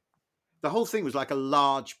push it. The whole thing was like a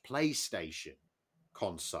large PlayStation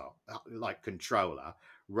console, like controller,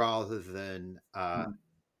 rather than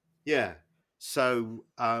So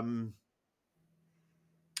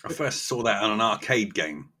I first saw that on an arcade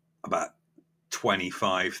game about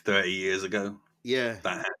 25, 30 years ago. Yeah,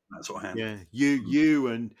 That sort of hand. yeah. You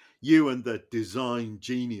and the design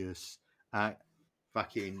genius at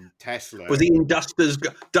fucking Tesla. Was he in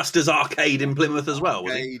Duster's Arcade in Plymouth as well?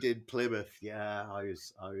 Was he? Arcade in Plymouth. Yeah, I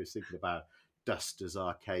was thinking about Duster's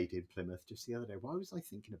Arcade in Plymouth just the other day. Why was I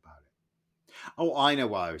thinking about it? Oh, I know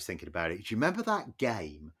why I was thinking about it. Do you remember that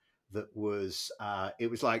game that was? It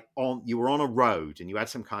was like you were on a road and you had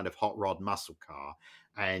some kind of hot rod muscle car,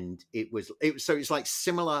 and it was so it's like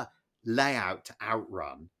similar layout to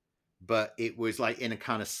Outrun, but it was like in a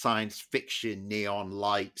kind of science fiction neon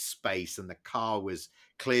light space, and the car was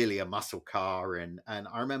clearly a muscle car. And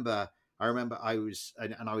I remember I was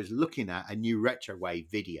looking at a new Retrowave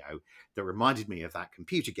video that reminded me of that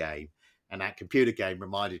computer game, and that computer game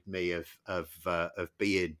reminded me of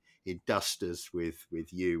being in Dusters with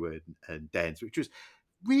you and Dens, which was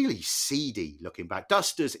really seedy looking back.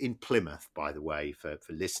 Dusters in Plymouth, by the way, for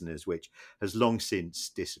listeners, which has long since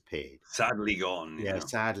disappeared. Sadly gone. Yeah,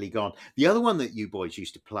 sadly gone. The other one that you boys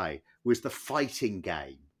used to play was the fighting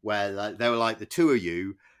game, where they were like the two of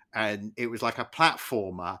you, and it was like a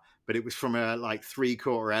platformer, but it was from a like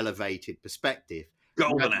 3/4 elevated perspective.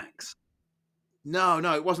 Golden Axe. No,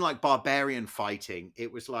 it wasn't like barbarian fighting.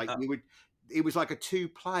 It was like it was like a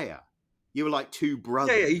 2-player. You were like two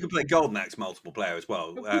brothers. Yeah, you could play Golden Axe multiple player as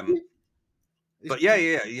well. But yeah,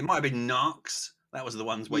 you might have been Narcs. That was the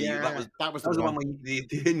ones where that was the one where the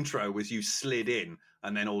intro was you slid in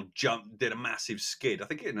and then all did a massive skid. I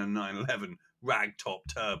think in a 911 ragtop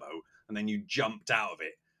turbo, and then you jumped out of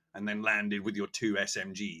it and then landed with your 2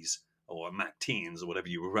 SMGs or Mac-10s or whatever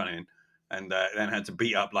you were running, and then had to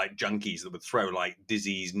beat up like junkies that would throw like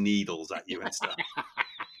disease needles at you and stuff.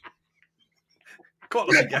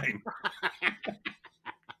 Quality game.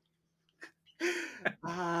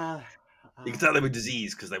 You could tell they were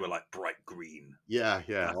diseased because they were like bright green. Yeah,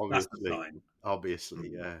 that's the sign.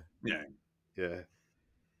 Obviously, yeah.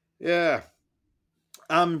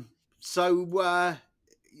 So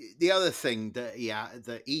the other thing that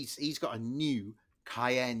he's got a new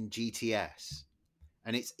Cayenne GTS,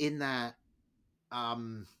 and it's in that I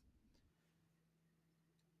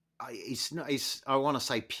want to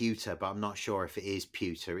say pewter, but I'm not sure if it is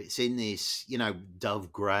pewter. It's in this,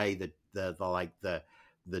 dove grey,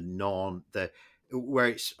 where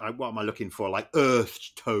it's what am I looking for? Like earth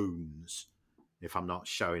tones. If I'm not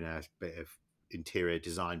showing a bit of interior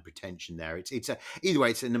design pretension there, either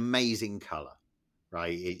way, it's an amazing color,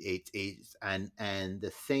 right? It's and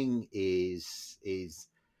the thing is,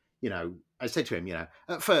 I said to him,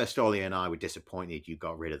 at first Ollie and I were disappointed you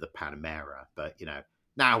got rid of the Panamera, but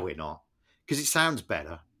now we're not, because it sounds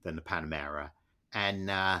better than the Panamera.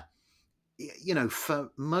 And,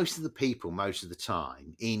 for most of the people, most of the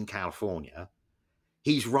time in California,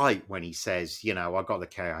 he's right when he says, I got the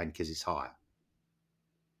Cayenne because it's higher.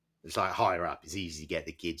 It's like higher up. It's easy to get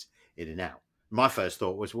the kids in and out. My first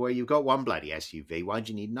thought was, well, you've got one bloody SUV. Why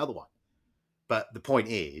do you need another one? But the point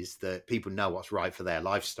is that people know what's right for their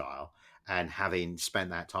lifestyle. And having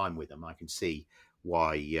spent that time with them, I can see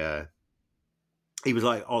why he was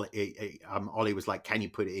like, Ollie was like, can you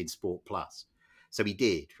put it in Sport Plus? So he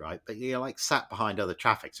did, right? But like sat behind other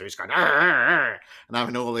traffic, so he's going and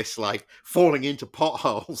having all this like falling into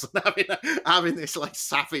potholes and having this like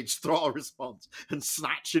savage throttle response and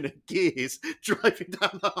snatching at gears driving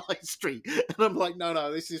down the high street. And I'm like,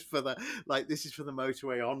 no, this is for the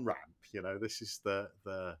motorway on ramp. This is the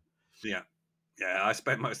yeah. I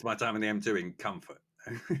spent most of my time in the M2 in comfort,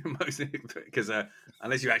 mostly because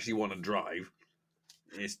unless you actually want to drive,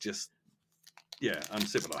 it's just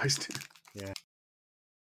uncivilized. Yeah.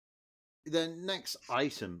 The next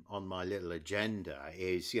item on my little agenda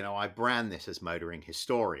is, I brand this as Motoring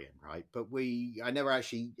Historian, right? But I never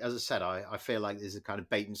actually, as I said, I feel like there's a kind of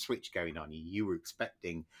bait and switch going on. You were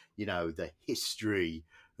expecting, the history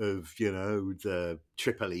of, the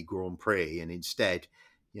Tripoli Grand Prix, and instead,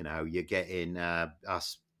 you're getting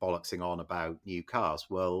us bollocksing on about new cars.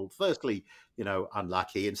 Well, firstly,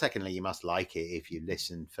 unlucky, and secondly, you must like it if you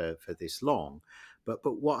listen for this long.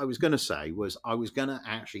 But what I was going to say was I was going to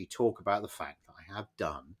actually talk about the fact that I have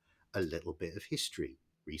done a little bit of history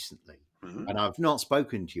recently. Mm-hmm. And I've not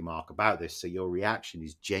spoken to you, Mark, about this, so your reaction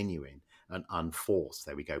is genuine and unforced.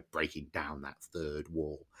 There we go, breaking down that third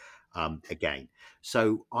wall again.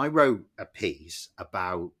 So I wrote a piece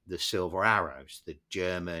about the Silver Arrows, the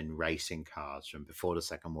German racing cars from before the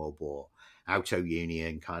Second World War, Auto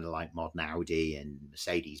Union, kind of like modern Audi and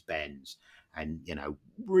Mercedes-Benz, and,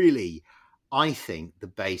 really, I think, the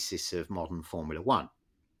basis of modern Formula One,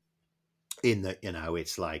 in that,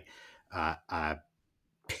 it's like a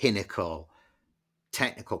pinnacle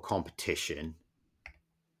technical competition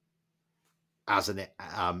as a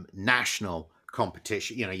national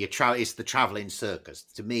competition. You know, it's the traveling circus.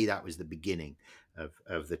 To me, that was the beginning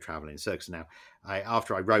of the traveling circus. Now,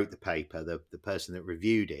 after I wrote the paper, the person that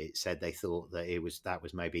reviewed it said they thought that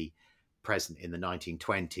was maybe present in the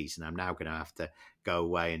 1920s, and I'm now going to have to go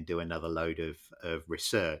away and do another load of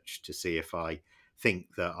research to see if I think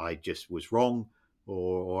that I just was wrong,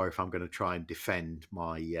 or if I'm going to try and defend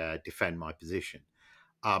my position.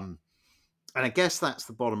 And I guess that's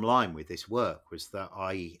the bottom line with this work, was that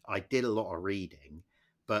I did a lot of reading,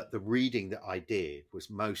 but the reading that I did was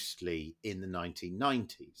mostly in the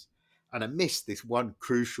 1990s. And I missed this one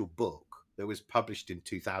crucial book that was published in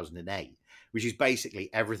 2008, which is basically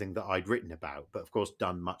everything that I'd written about, but of course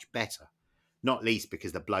done much better. Not least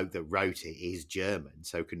because the bloke that wrote it is German,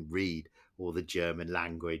 so can read all the German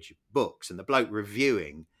language books. And the bloke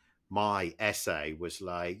reviewing my essay was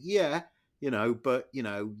like, yeah, but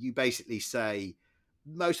you basically say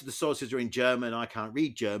most of the sources are in German. I can't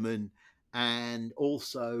read German. And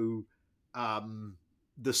also,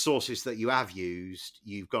 the sources that you have used,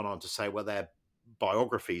 you've gone on to say, well, they're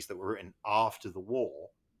biographies that were written after the war,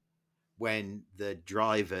 when the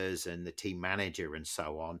drivers and the team manager and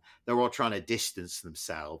so on, they're all trying to distance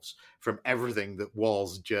themselves from everything that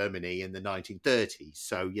was Germany in the 1930s.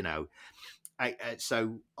 So,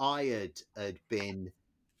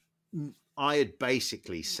 I had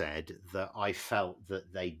basically said that I felt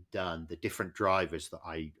that they'd done the different drivers that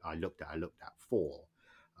I looked at four.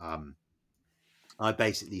 I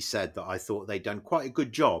basically said that I thought they'd done quite a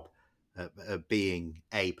good job of being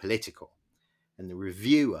apolitical. And the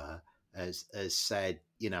reviewer has said,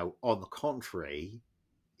 on the contrary,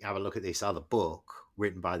 have a look at this other book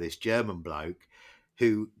written by this German bloke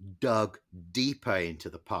who dug deeper into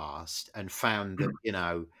the past and found that,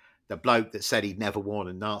 the bloke that said he'd never worn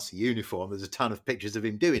a Nazi uniform, there's a ton of pictures of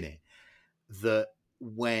him doing it. That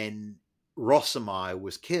when Rossemeyer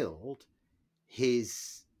was killed, he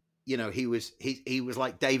was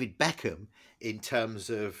like David Beckham in terms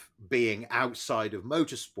of being outside of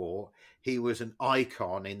motorsport. He was an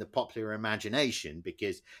icon in the popular imagination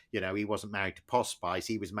because, he wasn't married to Posh Spice.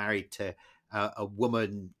 He was married to a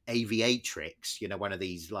woman aviatrix, one of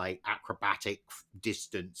these like acrobatic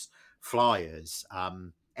distance flyers.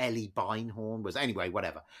 Ellie Beinhorn was, anyway,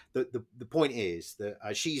 whatever. The point is that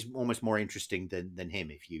she's almost more interesting than him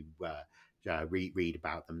if you read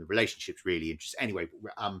about them. The relationship's really interesting. Anyway,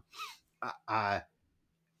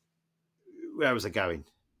 where was I going?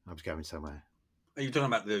 I was going somewhere. Are you talking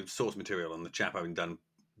about the source material and the chap having done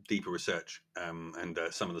deeper research and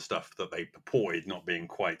some of the stuff that they purported not being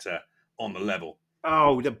quite on the level?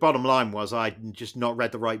 Oh, the bottom line was I'd just not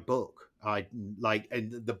read the right book. And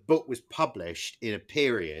the book was published in a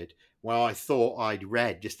period where I thought I'd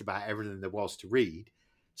read just about everything there was to read.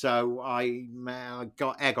 So I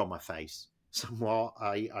got egg on my face somewhat.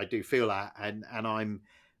 I do feel that, and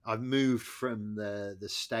I've moved from the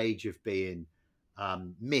stage of being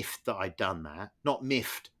miffed that I'd done that, not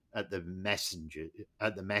miffed at the message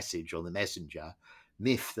or the messenger,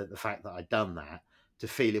 miffed at the fact that I'd done that, to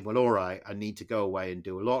feeling, well, all right, I need to go away and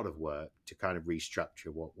do a lot of work to kind of restructure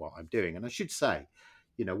what I'm doing. And I should say,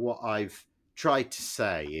 what I've tried to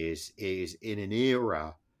say is in an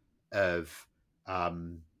era of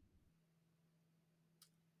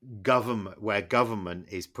government, where government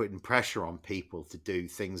is putting pressure on people to do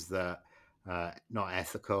things that are not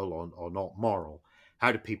ethical or not moral,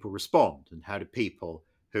 how do people respond? And how do people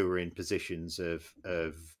who are in positions of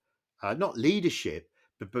not leadership,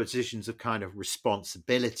 but positions of kind of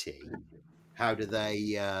responsibility, how do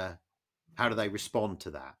they respond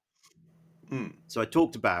to that? So I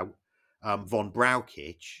talked about von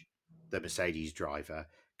Brauchitsch, the Mercedes driver,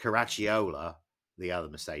 Caracciola, the other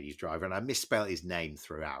Mercedes driver, and I misspelled his name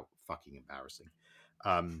throughout. Fucking embarrassing.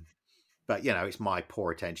 But it's my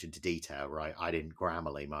poor attention to detail, right? I didn't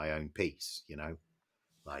Grammarly my own piece,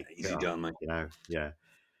 like Easy done, mate. Yeah.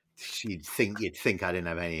 You'd think I didn't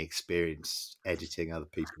have any experience editing other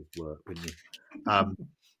people's work, wouldn't you?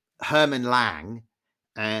 Hermann Lang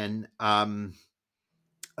and Hans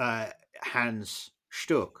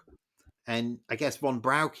Stuck, and I guess von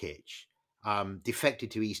Brauchitsch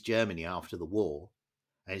defected to East Germany after the war,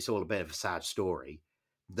 and it's all a bit of a sad story.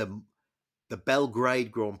 The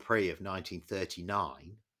Belgrade Grand Prix of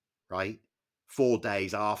 1939, right? 4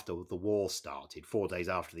 days after the war started, 4 days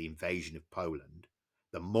after the invasion of Poland,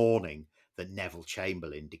 the morning that Neville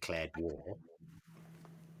Chamberlain declared war,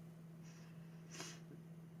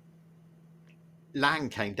 Lang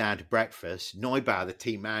came down to breakfast. Neubauer, the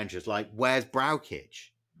team manager's like, where's Brauchitsch?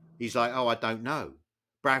 He's like, oh, I don't know.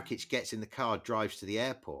 Brauchitsch gets in the car, drives to the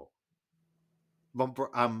airport. Von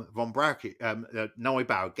Brauchitsch,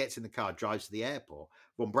 Neubauer gets in the car, drives to the airport.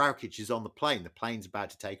 Von Brauchitsch is on the plane. The plane's about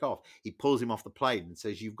to take off. He pulls him off the plane and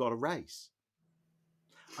says, "You've got a race."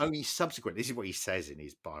 Only subsequent, this is what he says in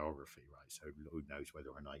his biography, right? So who knows whether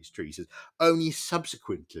or not it's true. He says, "Only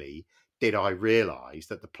subsequently did I realise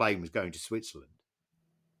that the plane was going to Switzerland."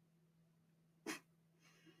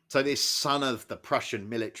 So this son of the Prussian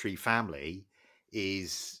military family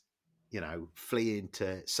is, fleeing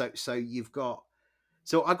to. So you've got.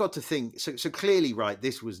 So I got to think. So clearly, right,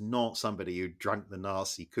 this was not somebody who drank the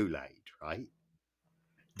Nazi Kool-Aid, right?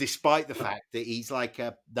 Despite the fact that he's like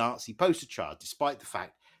a Nazi poster child, despite the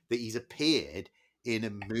fact that he's appeared in a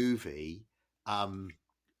movie,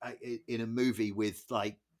 with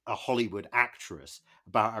like a Hollywood actress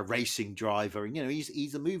about a racing driver, and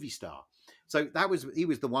he's a movie star. So he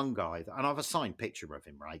was the one guy, and I've a signed picture of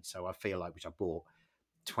him, right? So I feel like, which I bought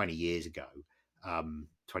 20 years ago,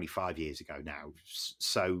 25 years ago now.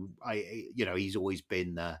 So he's always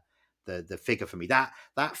been the figure for me. That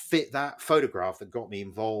photograph that got me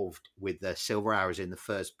involved with the Silver Hours in the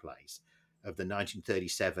first place, of the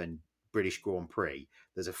 1937 British Grand Prix.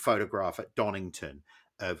 There's a photograph at Donington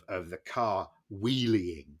of the car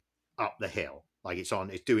wheeling up the hill, like it's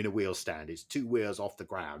doing a wheel stand. It's 2 wheels off the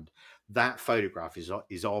ground. That photograph is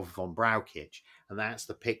of Von Brauchitsch, and that's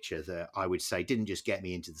the picture that I would say didn't just get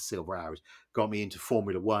me into the Silver Hours, got me into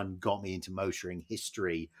Formula One, got me into motoring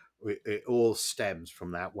history. It all stems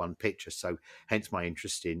from that one picture. So hence my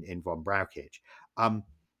interest in Von Brauchitsch.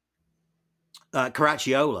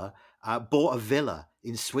 Caracciola bought a villa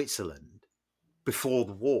in Switzerland before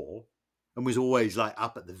the war, and was always like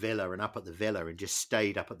up at the villa and just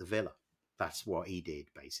stayed up at the villa. That's what he did,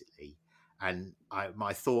 basically. And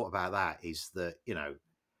my thought about that is that,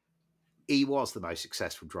 he was the most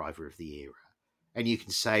successful driver of the era. And you can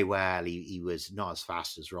say, well, he was not as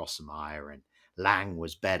fast as Rossemeyer, and Lang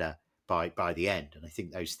was better by the end. And I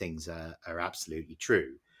think those things are absolutely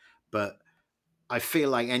true. But I feel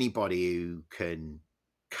like anybody who can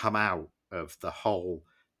come out of the whole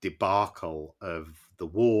debacle of the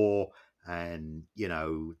war and,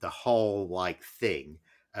 the whole like thing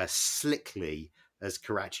as slickly as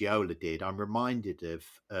Caracciola did, I'm reminded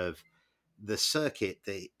of the circuit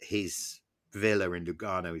that his villa in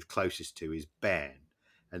Lugano is closest to is Bern.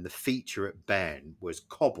 And the feature at Bern was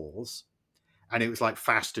cobbles, and it was like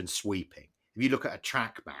fast and sweeping. If you look at a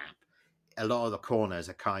track map, a lot of the corners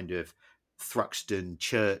are kind of Thruxton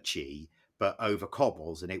churchy, but over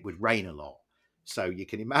cobbles, and it would rain a lot. So you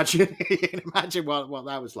can imagine what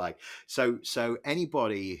that was like. So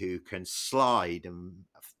anybody who can slide and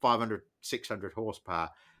 500, 600 horsepower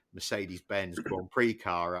Mercedes-Benz Grand Prix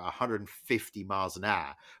car at 150 miles an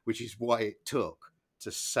hour, which is what it took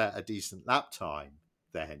to set a decent lap time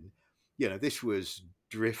then, this was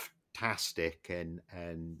drift-tastic and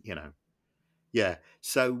yeah.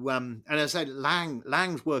 So, and as I said,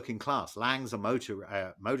 Lang's working class. Lang's a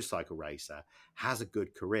motorcycle racer, has a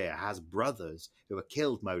good career, has brothers who are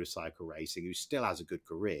killed motorcycle racing, who still has a good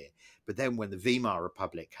career. But then when the Weimar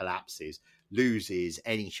Republic collapses, loses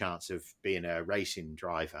any chance of being a racing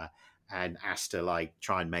driver, and has to like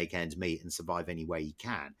try and make ends meet and survive any way he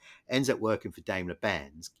can, ends up working for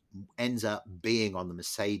Daimler-Benz, ends up being on the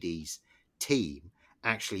Mercedes team,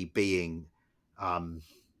 actually being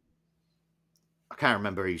I can't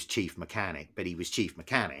remember who's chief mechanic, but he was chief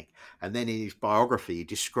mechanic. And then in his biography, he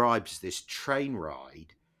describes this train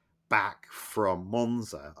ride back from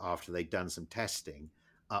Monza after they'd done some testing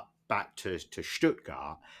up back to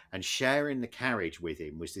Stuttgart, and sharing the carriage with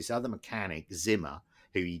him was this other mechanic, Zimmer,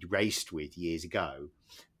 who he'd raced with years ago,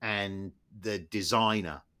 and the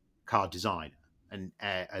car designer, and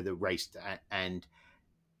the race, and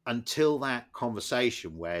until that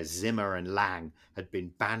conversation where Zimmer and Lang had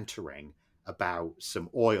been bantering about some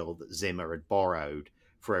oil that Zimmer had borrowed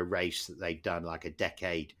for a race that they'd done like a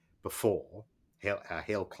decade before, a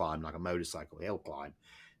hill climb, like a motorcycle hill climb.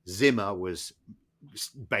 Zimmer was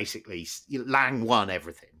basically, Lang won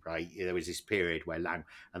everything, right? There was this period where Lang,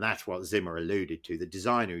 and that's what Zimmer alluded to. The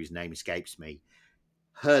designer, whose name escapes me,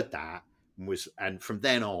 heard that and from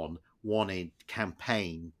then on wanted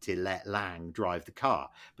campaign to let Lang drive the car.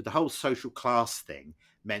 But the whole social class thing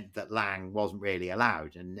meant that Lang wasn't really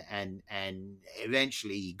allowed, and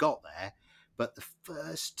eventually he got there. But the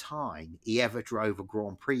first time he ever drove a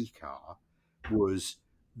Grand Prix car was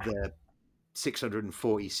the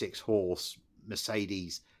 646 horse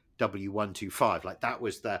Mercedes W125. Like that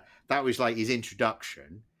was like his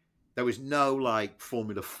introduction. There was no like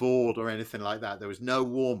Formula Ford or anything like that. There was no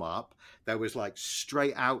warm up. There was like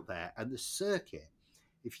straight out there. And the circuit,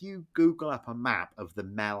 if you Google up a map of the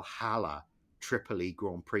Melhalla Tripoli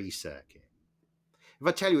Grand Prix circuit, If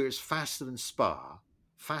I tell you it was faster than Spa,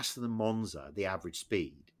 faster than Monza, the average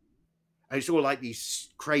speed, and it's all like these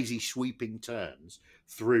crazy sweeping turns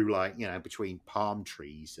through, like, between palm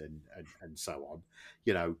trees and so on,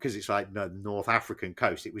 because it's like the North African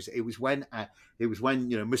coast. It was when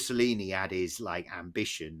Mussolini had his like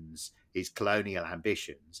ambitions, his colonial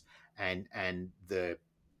ambitions, and the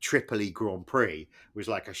Tripoli Grand Prix was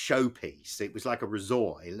like a showpiece. It was like a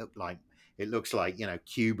resort. It looks like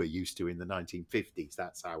Cuba used to in the 1950s.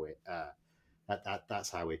 That's how it that's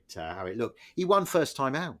how it looked. He won first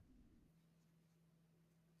time out.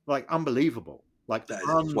 Like, unbelievable. Like, That is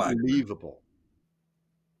unbelievable.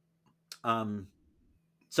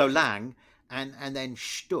 So Lang and then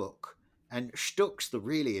Stuck. And Stuck's the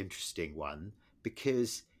really interesting one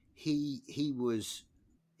because his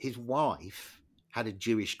wife had a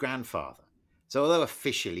Jewish grandfather. So although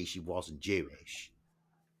officially she wasn't Jewish,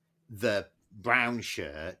 the brown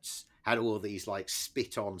shirts had all these like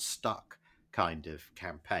spit on stuck kind of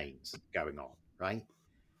campaigns going on, right?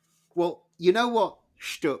 Well, you know what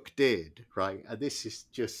Stuck did, right? And this is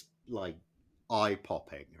just like eye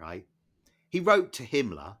popping, right? He wrote to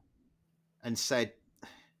Himmler and said,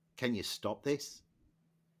 "Can you stop this?"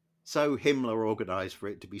 So Himmler organized for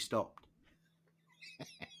it to be stopped.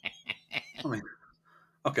 I mean,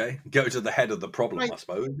 okay, go to the head of the problem, Right. I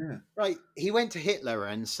suppose. Yeah. Right. He went to Hitler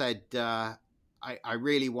and said, I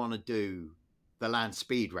really want to do the land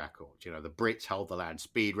speed record. The Brits hold the land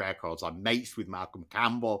speed records. I'm mates with Malcolm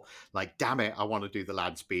Campbell. Like, damn it, I want to do the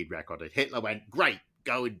land speed record. And Hitler went, great,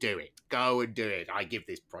 go and do it. Go and do it. I give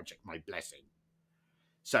this project my blessing.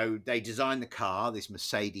 So they designed the car, this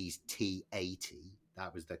Mercedes T80.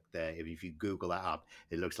 That was the if you Google that up,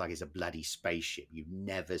 it looks like it's a bloody spaceship. You've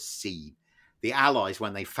never seen. The Allies,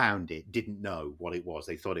 when they found it, didn't know what it was.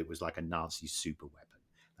 They thought it was like a Nazi super weapon.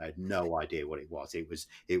 They had no idea what it was. It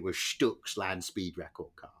was Stuck's land speed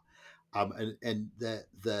record car. And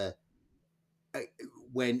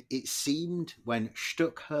when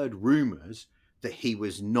Stuck heard rumors that he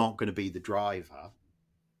was not going to be the driver,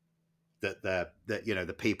 that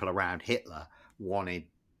the people around Hitler wanted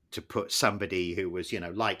to put somebody who was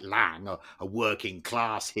like Lang, a working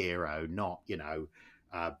class hero, not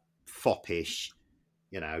foppish,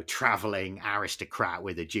 traveling aristocrat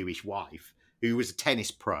with a Jewish wife who was a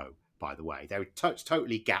tennis pro, by the way. They were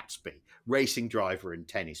totally Gatsby, racing driver and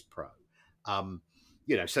tennis pro. So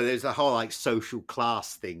there's a whole like social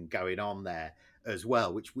class thing going on there as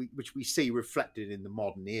well, which we see reflected in the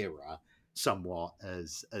modern era somewhat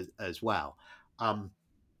as well.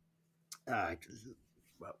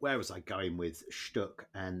 Where was I going with Stuck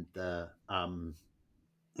and the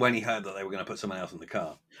when he heard that they were going to put someone else in the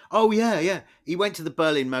car? Oh yeah. He went to the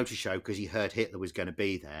Berlin Motor Show because he heard Hitler was going to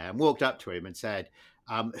be there, and walked up to him and said,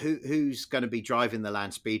 "Who's going to be driving the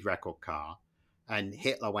land speed record car?" And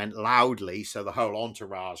Hitler went loudly so the whole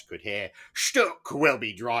entourage could hear, "Stuck will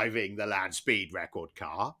be driving the land speed record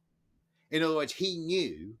car." In other words, he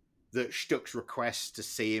knew that Stuck's requests to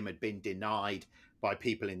see him had been denied by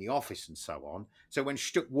people in the office and so on. So when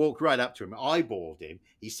Stuck walked right up to him, eyeballed him,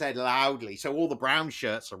 he said loudly, so all the brown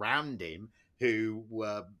shirts around him who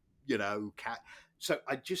were, so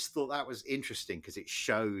I just thought that was interesting because it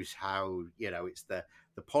shows how, it's the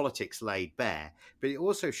politics laid bare, but it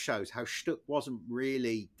also shows how Stuck wasn't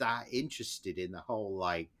really that interested in the whole,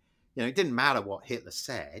 like, it didn't matter what Hitler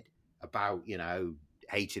said about,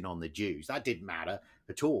 hating on the Jews. That didn't matter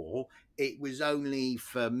at all. It was only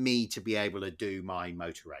for me to be able to do my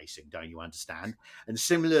motor racing, don't you understand? And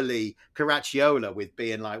similarly, Caracciola with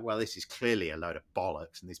being like, well, this is clearly a load of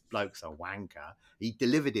bollocks and this bloke's a wanker. He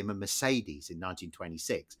delivered him a Mercedes in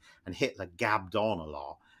 1926 and Hitler gabbed on a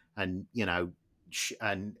lot and,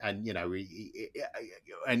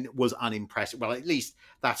 and was unimpressed. Well, at least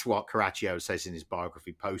that's what Caracciola says in his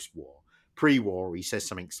biography post-war. Pre-war, he says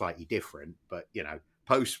something slightly different, but,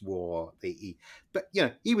 post-war,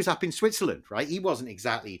 he was up in Switzerland, right? He wasn't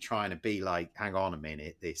exactly trying to be like, hang on a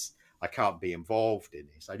minute, I can't be involved in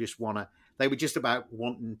this. They were just about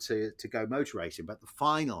wanting to go motor racing. But the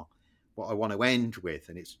final, what I want to end with,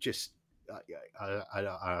 and it's just,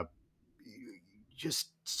 just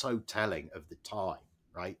so telling of the time,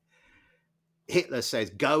 right? Hitler says,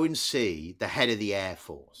 go and see the head of the Air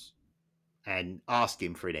Force and ask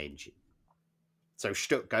him for an engine. So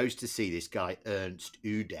Stuck goes to see this guy, Ernst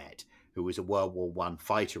Udet, who was a World War I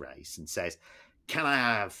fighter ace, and says, can I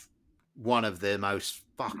have one of the most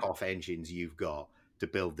fuck-off engines you've got to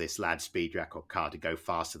build this land speed record car to go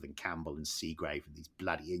faster than Campbell and Seagrave and these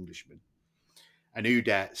bloody Englishmen? And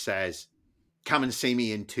Udet says, come and see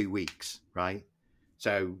me in 2 weeks, right?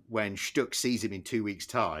 So when Stuck sees him in 2 weeks'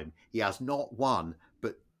 time, he has not one,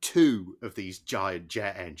 but 2 of these giant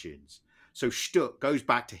jet engines. So Stuck goes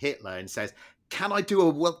back to Hitler and says, "Can I do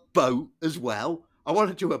a boat as well? I want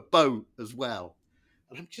to do a boat as well."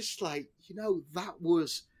 And I'm just like, that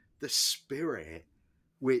was the spirit,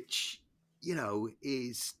 which,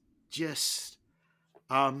 is just,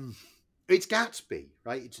 it's Gatsby,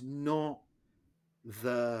 right? It's not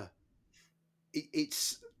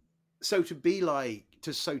it's so to be like,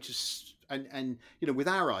 and with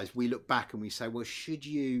our eyes, we look back and we say, well, should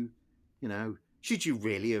you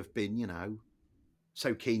really have been,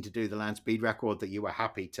 so keen to do the land speed record that you were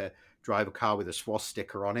happy to drive a car with a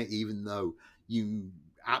swastika on it, even though you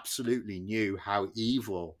absolutely knew how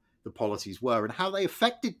evil the policies were and how they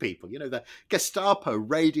affected people. The Gestapo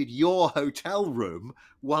raided your hotel room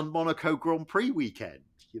one Monaco Grand Prix weekend.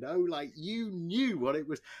 Like, you knew what it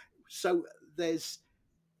was. So there's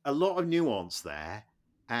a lot of nuance there.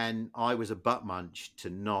 And I was a butt munch to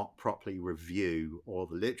not properly review all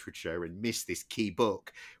the literature and miss this key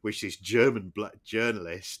book, which this German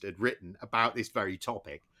journalist had written about this very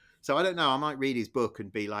topic. So I don't know. I might read his book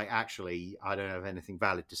and be like, actually, I don't have anything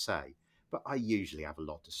valid to say. But I usually have a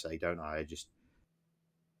lot to say, don't I?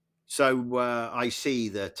 So I see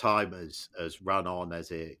the time has run on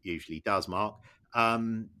as it usually does, Mark. I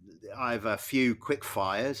have a few quick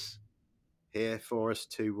fires here for us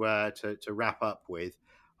to wrap up with.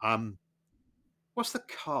 What's the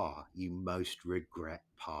car you most regret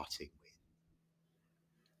parting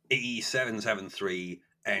with? E773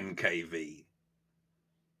 NKV,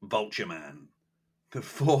 Vulture Man, the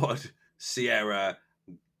Ford Sierra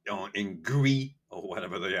in gris, or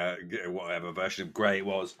whatever whatever version of grey it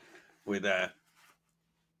was, with the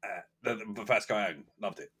first car I owned.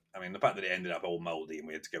 Loved it. I mean, the fact that it ended up all mouldy and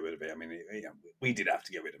we had to get rid of it. I mean, we did have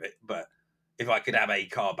to get rid of it, but if I could have a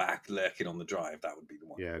car back lurking on the drive, that would be the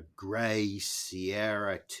one. Yeah, grey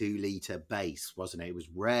Sierra 2-litre base, wasn't it? It was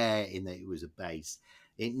rare in that it was a base.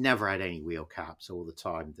 It never had any wheel caps all the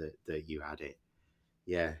time that you had it.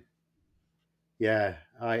 Yeah. Yeah,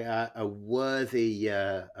 a worthy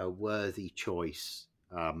choice.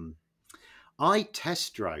 I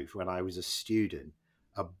test drove when I was a student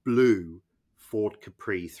a blue Ford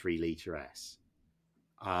Capri 3-litre S.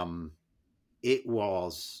 It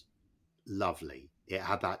was lovely. It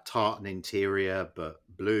had that tartan interior, but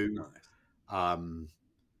blue. Nice.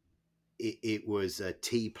 It was a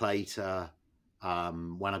T-plater.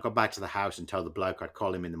 When I got back to the house and told the bloke I'd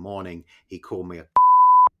call him in the morning, he called me a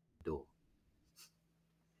door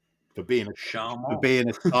for being a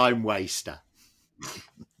time waster.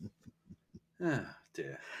 Oh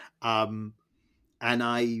dear. And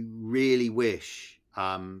I really wish,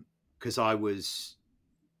 because I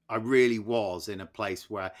really was in a place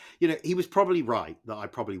where, he was probably right that I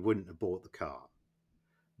probably wouldn't have bought the car,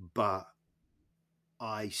 but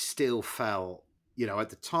I still felt, at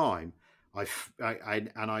the time, I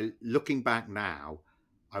looking back now,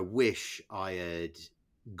 I wish I had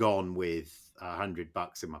gone with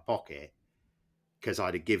 $100 in my pocket, because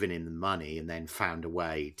I'd have given him the money and then found a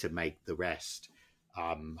way to make the rest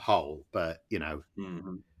whole. But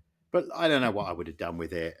mm-hmm. But I don't know what I would have done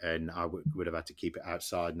with it, and I would have had to keep it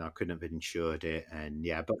outside, and I couldn't have insured it. And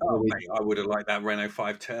yeah, but mate, I would have liked that Renault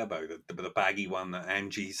 5 Turbo, the baggy one that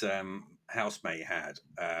Angie's housemate had.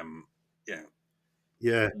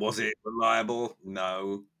 Yeah. Was it reliable?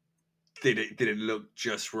 No. Did it look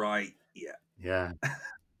just right? Yeah. Yeah.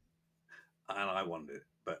 And I wanted it,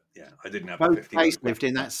 but yeah, I didn't have both facelifted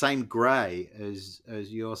in that same grey as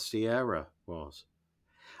your Sierra was.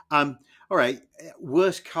 All right,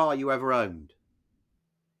 worst car you ever owned?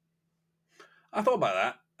 I thought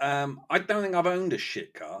about that. I don't think I've owned a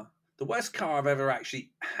shit car. The worst car I've ever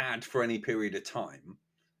actually had for any period of time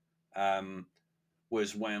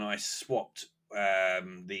was when I swapped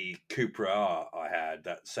the Cupra R I had,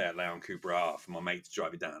 that Seat Leon Cupra R, for my mate to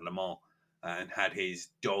drive it down to Le Mans, and had his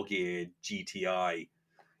dog-eared GTI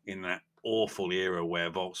in that awful era where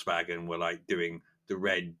Volkswagen were like doing the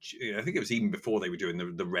red. I think it was even before they were doing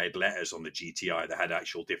the red letters on the GTI that had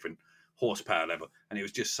actual different horsepower level, and it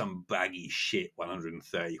was just some baggy shit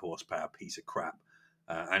 130 horsepower piece of crap,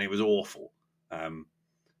 and it was awful. That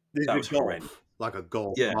was horrendous, like a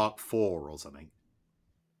Golf Mark IV or something.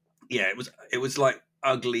 Yeah, it was like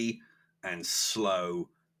ugly and slow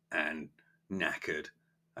and knackered,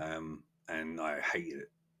 and I hated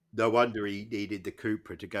it. No wonder he needed the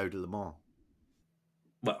Cupra to go to Le Mans.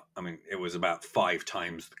 Well, I mean, it was about 5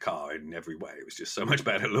 times the car in every way. It was just so much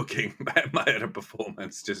better looking, better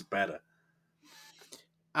performance, just better.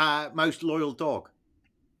 Most loyal dog?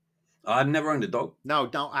 I've never owned a dog. No,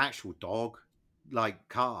 not actual dog, like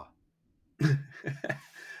car.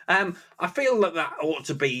 I feel that ought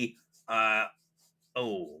to be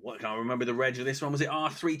what can I remember the reg of this one? Was it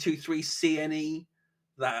R323CNE?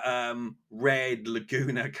 That red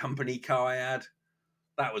Laguna company car I had.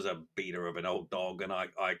 That was a beater of an old dog, and I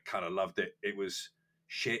kind of loved it. It was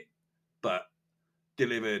shit, but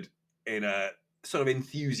delivered in a sort of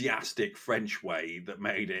enthusiastic French way that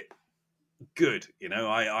made it good.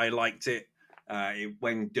 I liked it. It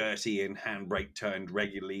went dirty and handbrake turned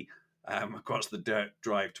regularly across the dirt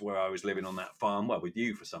drive to where I was living on that farm. Well, with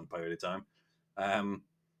you for some period of time.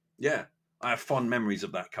 Yeah, I have fond memories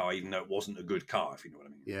of that car, even though it wasn't a good car, if you know what I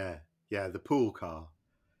mean. Yeah, the pool car.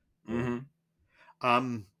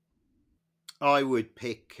 Mm-hmm. I would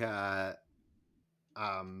pick that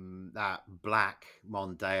black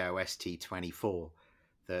Mondeo ST24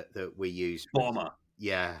 that we use. Bomber.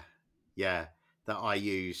 Yeah, that I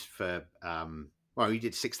use for. We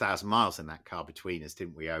did 6,000 miles in that car between us,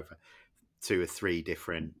 didn't we? Over 2 or 3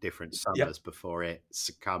 different summers before it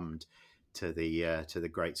succumbed to the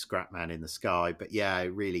great Scrapman in the sky. But yeah,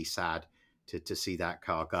 really sad to see that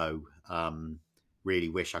car go. Really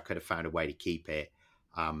wish I could have found a way to keep it.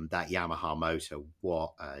 That Yamaha motor,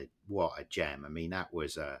 what a gem! I mean, that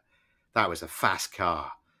was a fast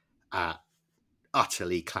car,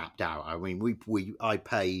 utterly clapped out. I mean, I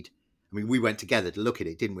paid. I mean, we went together to look at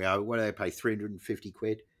it, didn't we? What did I pay? 350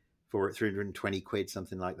 quid for it, 320 quid,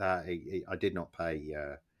 something like that. I did not pay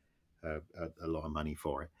a lot of money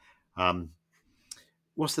for it.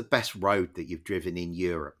 What's the best road that you've driven in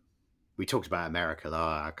Europe? We talked about America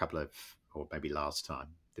a couple of, or maybe last time,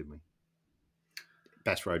 didn't we?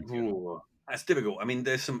 Best road. Ooh, that's difficult. I mean,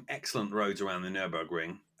 there's some excellent roads around the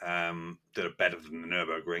Nürburgring that are better than the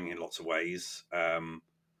Nürburgring in lots of ways.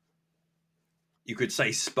 You could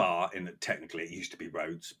say Spa in that technically it used to be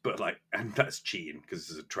roads, but and that's cheating because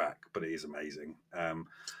it's a track, but it is amazing.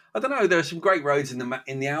 I don't know. There are some great roads in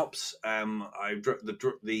the Alps.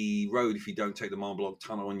 The road, if you don't take the Mont Blanc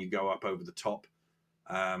tunnel and you go up over the top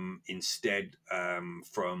instead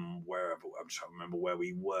from wherever. I'm trying to remember where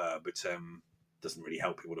we were, but doesn't really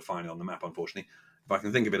help people to find it on the map, unfortunately. If I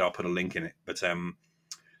can think of it, I'll put a link in it. But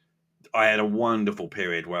I had a wonderful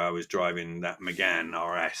period where I was driving that Megane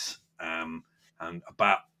RS, and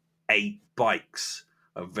about 8 bikes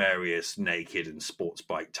of various naked and sports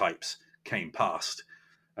bike types came past,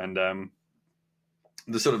 and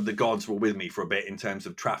the gods were with me for a bit in terms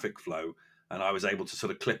of traffic flow, and I was able to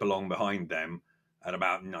sort of clip along behind them at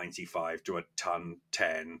about 95 to a ton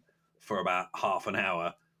 10 for about half an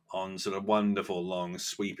hour on sort of wonderful long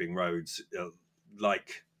sweeping roads, on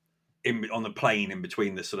the plain in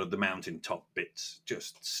between the sort of the mountaintop bits,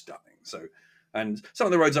 just stunning. So, and some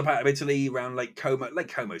of the roads up out of Italy around Lake Como. Lake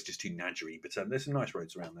Como is just too nadgery, but there's some nice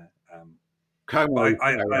roads around there. Como,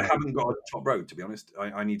 I haven't got a top road, to be honest.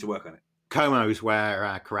 I need to work on it. Como's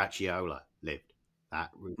where Caracciolo lived.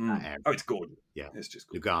 That area. Oh, it's gorgeous. Yeah, it's just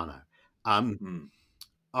gorgeous. Lugano.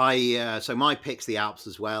 So my pick's the Alps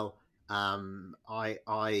as well. I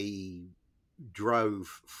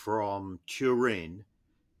drove from Turin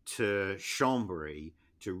to Chambéry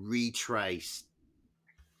to retrace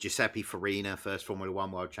Giuseppe Farina, first Formula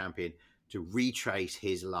One world champion, to retrace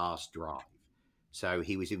his last drive. So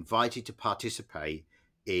he was invited to participate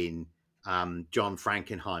in John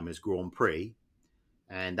Frankenheimer's Grand Prix.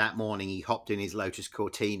 And that morning he hopped in his Lotus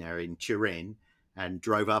Cortina in Turin and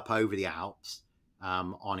drove up over the Alps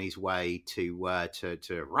on his way to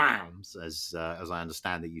Reims, as I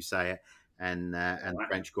understand that you say it, and the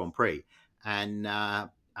French Grand Prix. And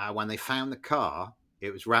when they found the car,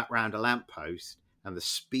 it was wrapped around a lamppost, and the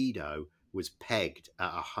speedo was pegged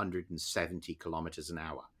at 170 kilometers an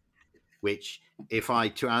hour. Which, if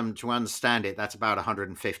to understand it, that's about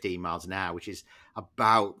 115 miles an hour, which is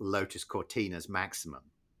about Lotus Cortina's maximum.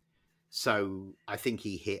 So I think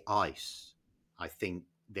he hit ice. I think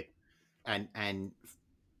that, and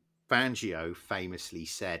Fangio famously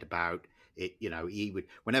said about it, he would,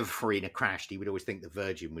 whenever Farina crashed, he would always think the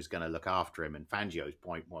Virgin was going to look after him. And Fangio's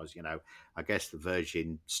point was, I guess the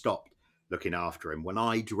Virgin stopped looking after him. When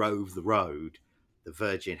I drove the road, the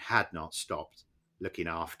Virgin had not stopped looking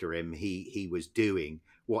after him. He was doing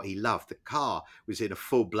what he loved. The car was in a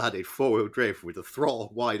full-blooded four-wheel drive with the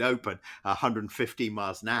throttle wide open, 115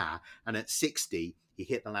 miles an hour, and at 60 he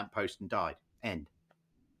hit the lamppost and died. End.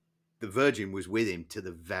 The Virgin was with him to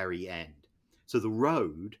the very end. So the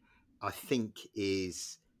road, I think,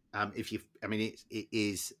 is it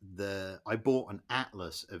is I bought an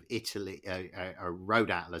atlas of Italy, a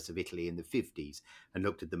road atlas of Italy in the 50s, and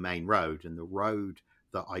looked at the main road, and the road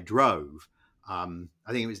that I drove, I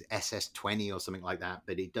think it was SS20 or something like that,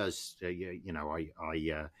 but it does,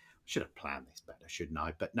 I should have planned this better, shouldn't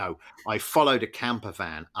I? But no, I followed a camper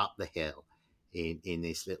van up the hill in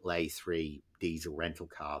this little A3 diesel rental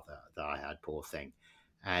car that I had, poor thing.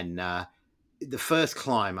 And the first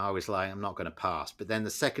climb, I was like, I'm not going to pass. But then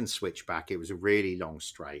the second switchback, it was a really long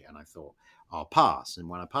straight, and I thought, I'll pass. And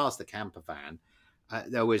when I passed the camper van,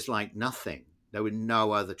 there was like nothing. There was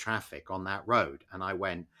no other traffic on that road. And I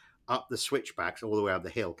went up the switchbacks all the way up the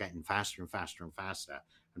hill, getting faster and faster and faster,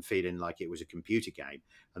 and feeling like it was a computer game.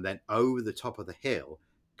 And then over the top of the hill,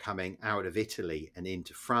 coming out of Italy and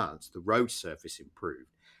into France, the road surface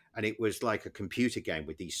improved. And it was like a computer game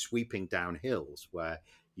with these sweeping down hills where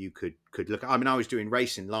you could look. I mean, I was doing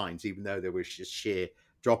racing lines, even though there was just sheer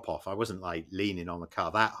drop off. I wasn't like leaning on the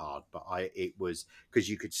car that hard, but it was because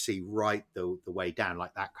you could see right the way down,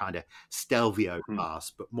 like that kind of Stelvio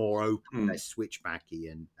pass, but more open, less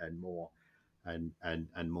switchbacky and more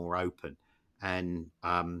and more open. And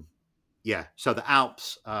yeah, so the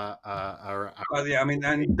Alps are well, yeah, I mean,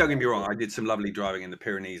 and don't get me wrong, I did some lovely driving in the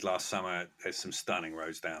Pyrenees last summer. There's some stunning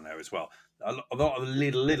roads down there as well. A lot of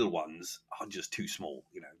the little ones are just too small.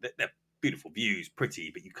 You know, they're beautiful views,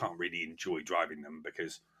 pretty, but you can't really enjoy driving them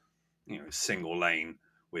because, you know, single lane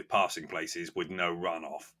with passing places with no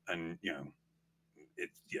runoff, and you know,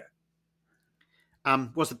 it's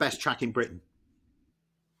what's the best track in Britain?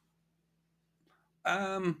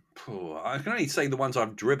 I can only say the ones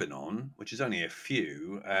I've driven on, which is only a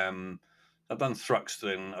few. I've done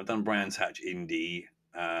Thruxton, I've done Brands Hatch Indy.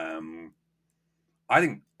 I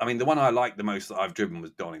mean, the one I liked the most that I've driven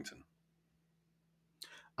was Donington.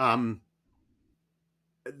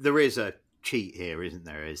 There is a cheat here, isn't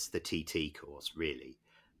there? Is the TT course, really?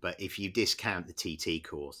 But if you discount the TT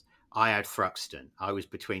course, I had Thruxton. I was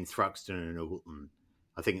between Thruxton and Alton.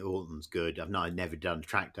 I think Alton's good. I've never done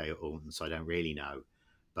track day at Alton, so I don't really know.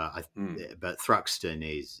 But but Thruxton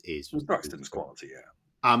is Thruxton's quality, yeah.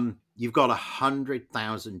 You've got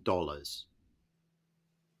 $100,000.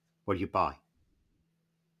 What do you buy?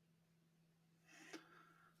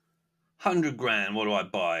 100 grand. What do I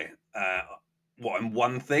buy? What, in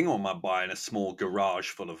one thing, or am I buying a small garage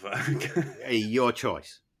full of? Your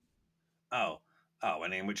choice. Oh,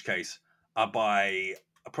 and in which case, I buy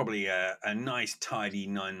probably a nice, tidy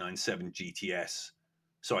 997 GTS.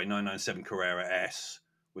 Sorry, 997 Carrera S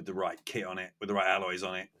with the right kit on it, with the right alloys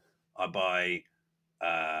on it. I buy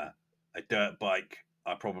a dirt bike.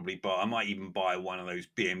 I might even buy one of those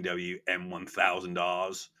BMW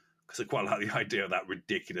M1000Rs because I quite like the idea of that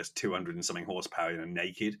ridiculous 200 and something horsepower in a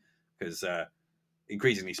naked. Because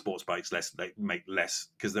increasingly sports bikes they make less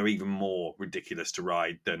because they're even more ridiculous to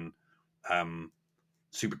ride than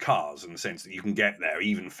supercars, in the sense that you can get there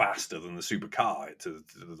even faster than the supercar to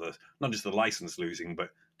the not just the license losing,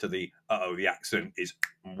 but to the the accident is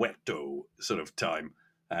wetto sort of time,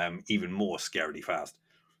 even more scarily fast.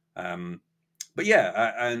 But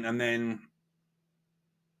yeah, and then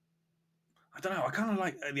I don't know. I kind of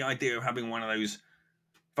like the idea of having one of those.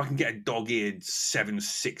 If I can get a dog-eared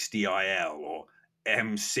 760 IL or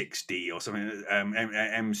M60 or something,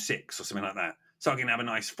 M6 or something like that, so I can have a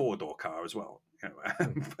nice four-door car as well, you know,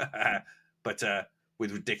 but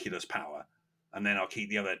with ridiculous power, and then I'll keep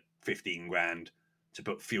the other 15 grand to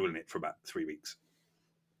put fuel in it for about 3 weeks.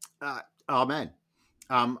 Amen.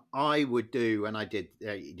 I would do, and I did.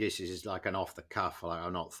 This is like an off the cuff.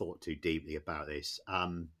 I've not thought too deeply about this.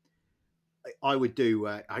 I would do.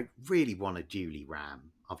 I really want a dually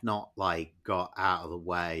Ram. I've not like got out of the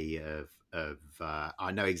way of.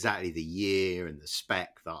 I know exactly the year and the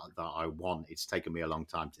spec that I want. It's taken me a long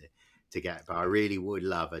time to get, but I really would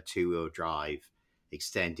love a 2-wheel drive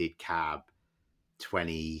extended cab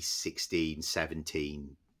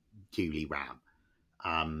 2016-17 dually Ram.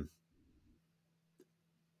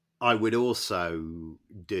 I would also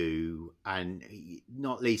do, and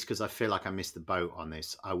not least because I feel like I missed the boat on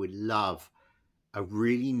this, I would love a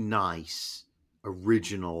really nice,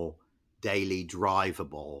 original, daily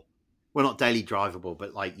drivable, well, not daily drivable,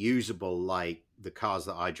 but like usable, like the cars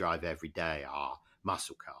that I drive every day are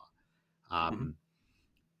muscle car.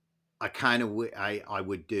 I kind of, I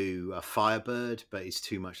would do a Firebird, but it's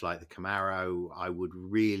too much like the Camaro. I would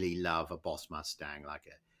really love a Boss Mustang, like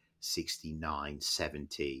a 69,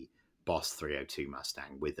 70 Boss 302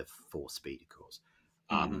 Mustang with a 4-speed, of course.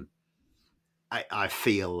 I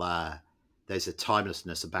feel there's a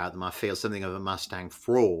timelessness about them. I feel something of a Mustang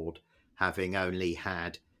fraud, having only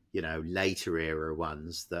had, you know, later era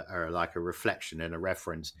ones that are like a reflection and a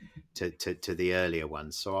reference to the earlier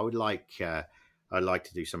ones. So I would like, I'd like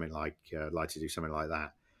to do something like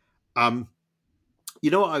that.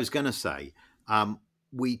 You know what I was going to say?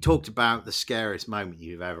 We talked about the scariest moment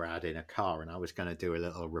you've ever had in a car, and I was going to do a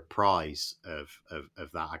little reprise of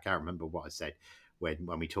that. I can't remember what I said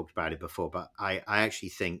when we talked about it before, but I actually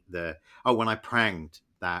think when I pranged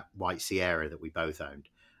that White Sierra that we both owned.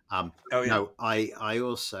 Oh yeah. No, I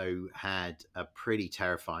also had a pretty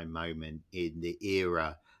terrifying moment in the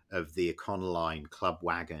era of the Econoline Club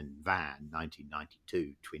Wagon van,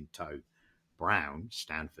 1992 twin toe brown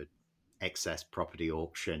Stanford excess property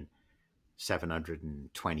auction,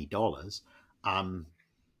 $720.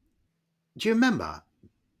 Do you remember?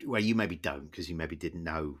 Well, you maybe don't because you maybe didn't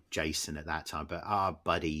know Jason at that time, but our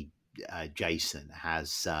buddy Jason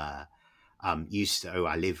has used to, who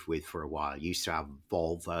I lived with for a while, used to have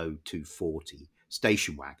Volvo 240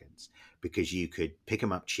 station wagons because you could pick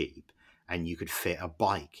them up cheap and you could fit a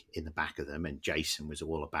bike in the back of them. And Jason was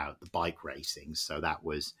all about the bike racing. So that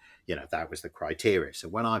was, that was the criteria. So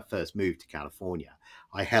when I first moved to California,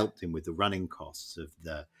 I helped him with the running costs of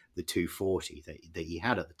the 240 that he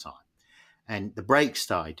had at the time. And the brakes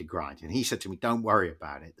started to grind. And he said to me, don't worry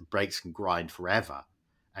about it. The brakes can grind forever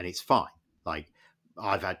and it's fine. Like,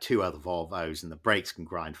 I've had 2 other Volvos and the brakes can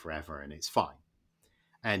grind forever and it's fine.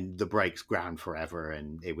 And the brakes ground forever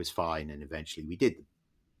and it was fine. And eventually we did them.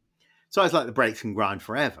 So I was like, the brakes can grind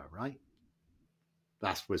forever, right?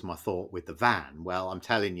 That was my thought with the van. Well, I'm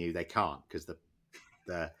telling you, they can't because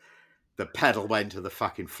the pedal went to the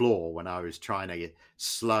fucking floor when I was trying to get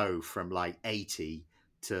slow from like 80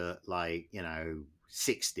 to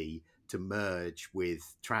 60 to merge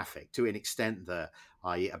with traffic, to an extent that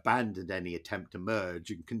I abandoned any attempt to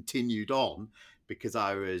merge and continued on because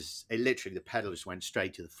literally the pedal just went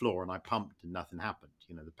straight to the floor and I pumped and nothing happened.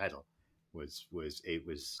 The pedal was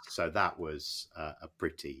so that was a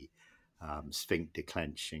pretty sphincter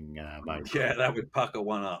clenching moment. Yeah, that would pucker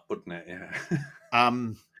one up, wouldn't it? Yeah.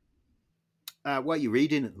 What are you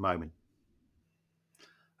reading at the moment?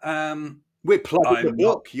 Um, We're plugging the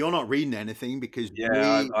book. You're not reading anything because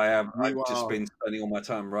I am. I've just been spending all my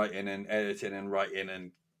time writing and editing and writing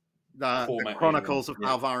and the Chronicles of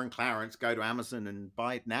Alvar and Clarence. Go to Amazon and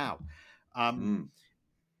buy it now.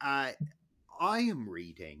 I am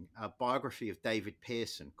reading a biography of David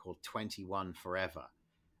Pearson called 21 Forever.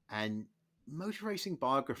 And motor racing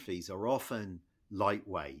biographies are often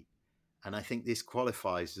lightweight. And I think this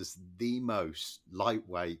qualifies as the most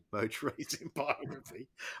lightweight motor racing biography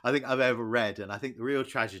I think I've ever read. And I think the real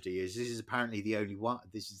tragedy is this is apparently the only one.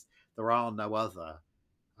 There are no other.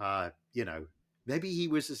 Maybe he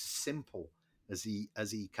was as simple as he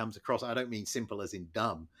comes across. I don't mean simple as in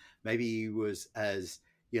dumb. Maybe he was as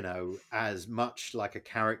much like a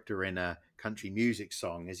character in a country music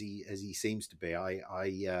song as he seems to be. I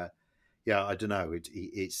don't know.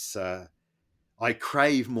 It's I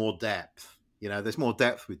crave more depth. There's more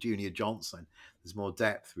depth with Junior Johnson. There's more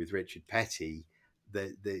depth with Richard Petty.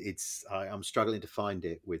 I'm struggling to find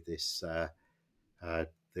it with this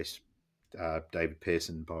David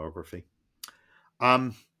Pearson biography.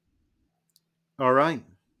 All right.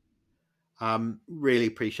 Really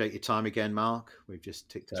appreciate your time again, Mark. We've just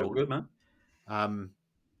ticked over. It's all good, man.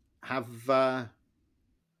 Have a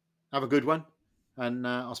good one, and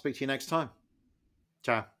I'll speak to you next time.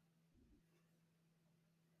 Ciao.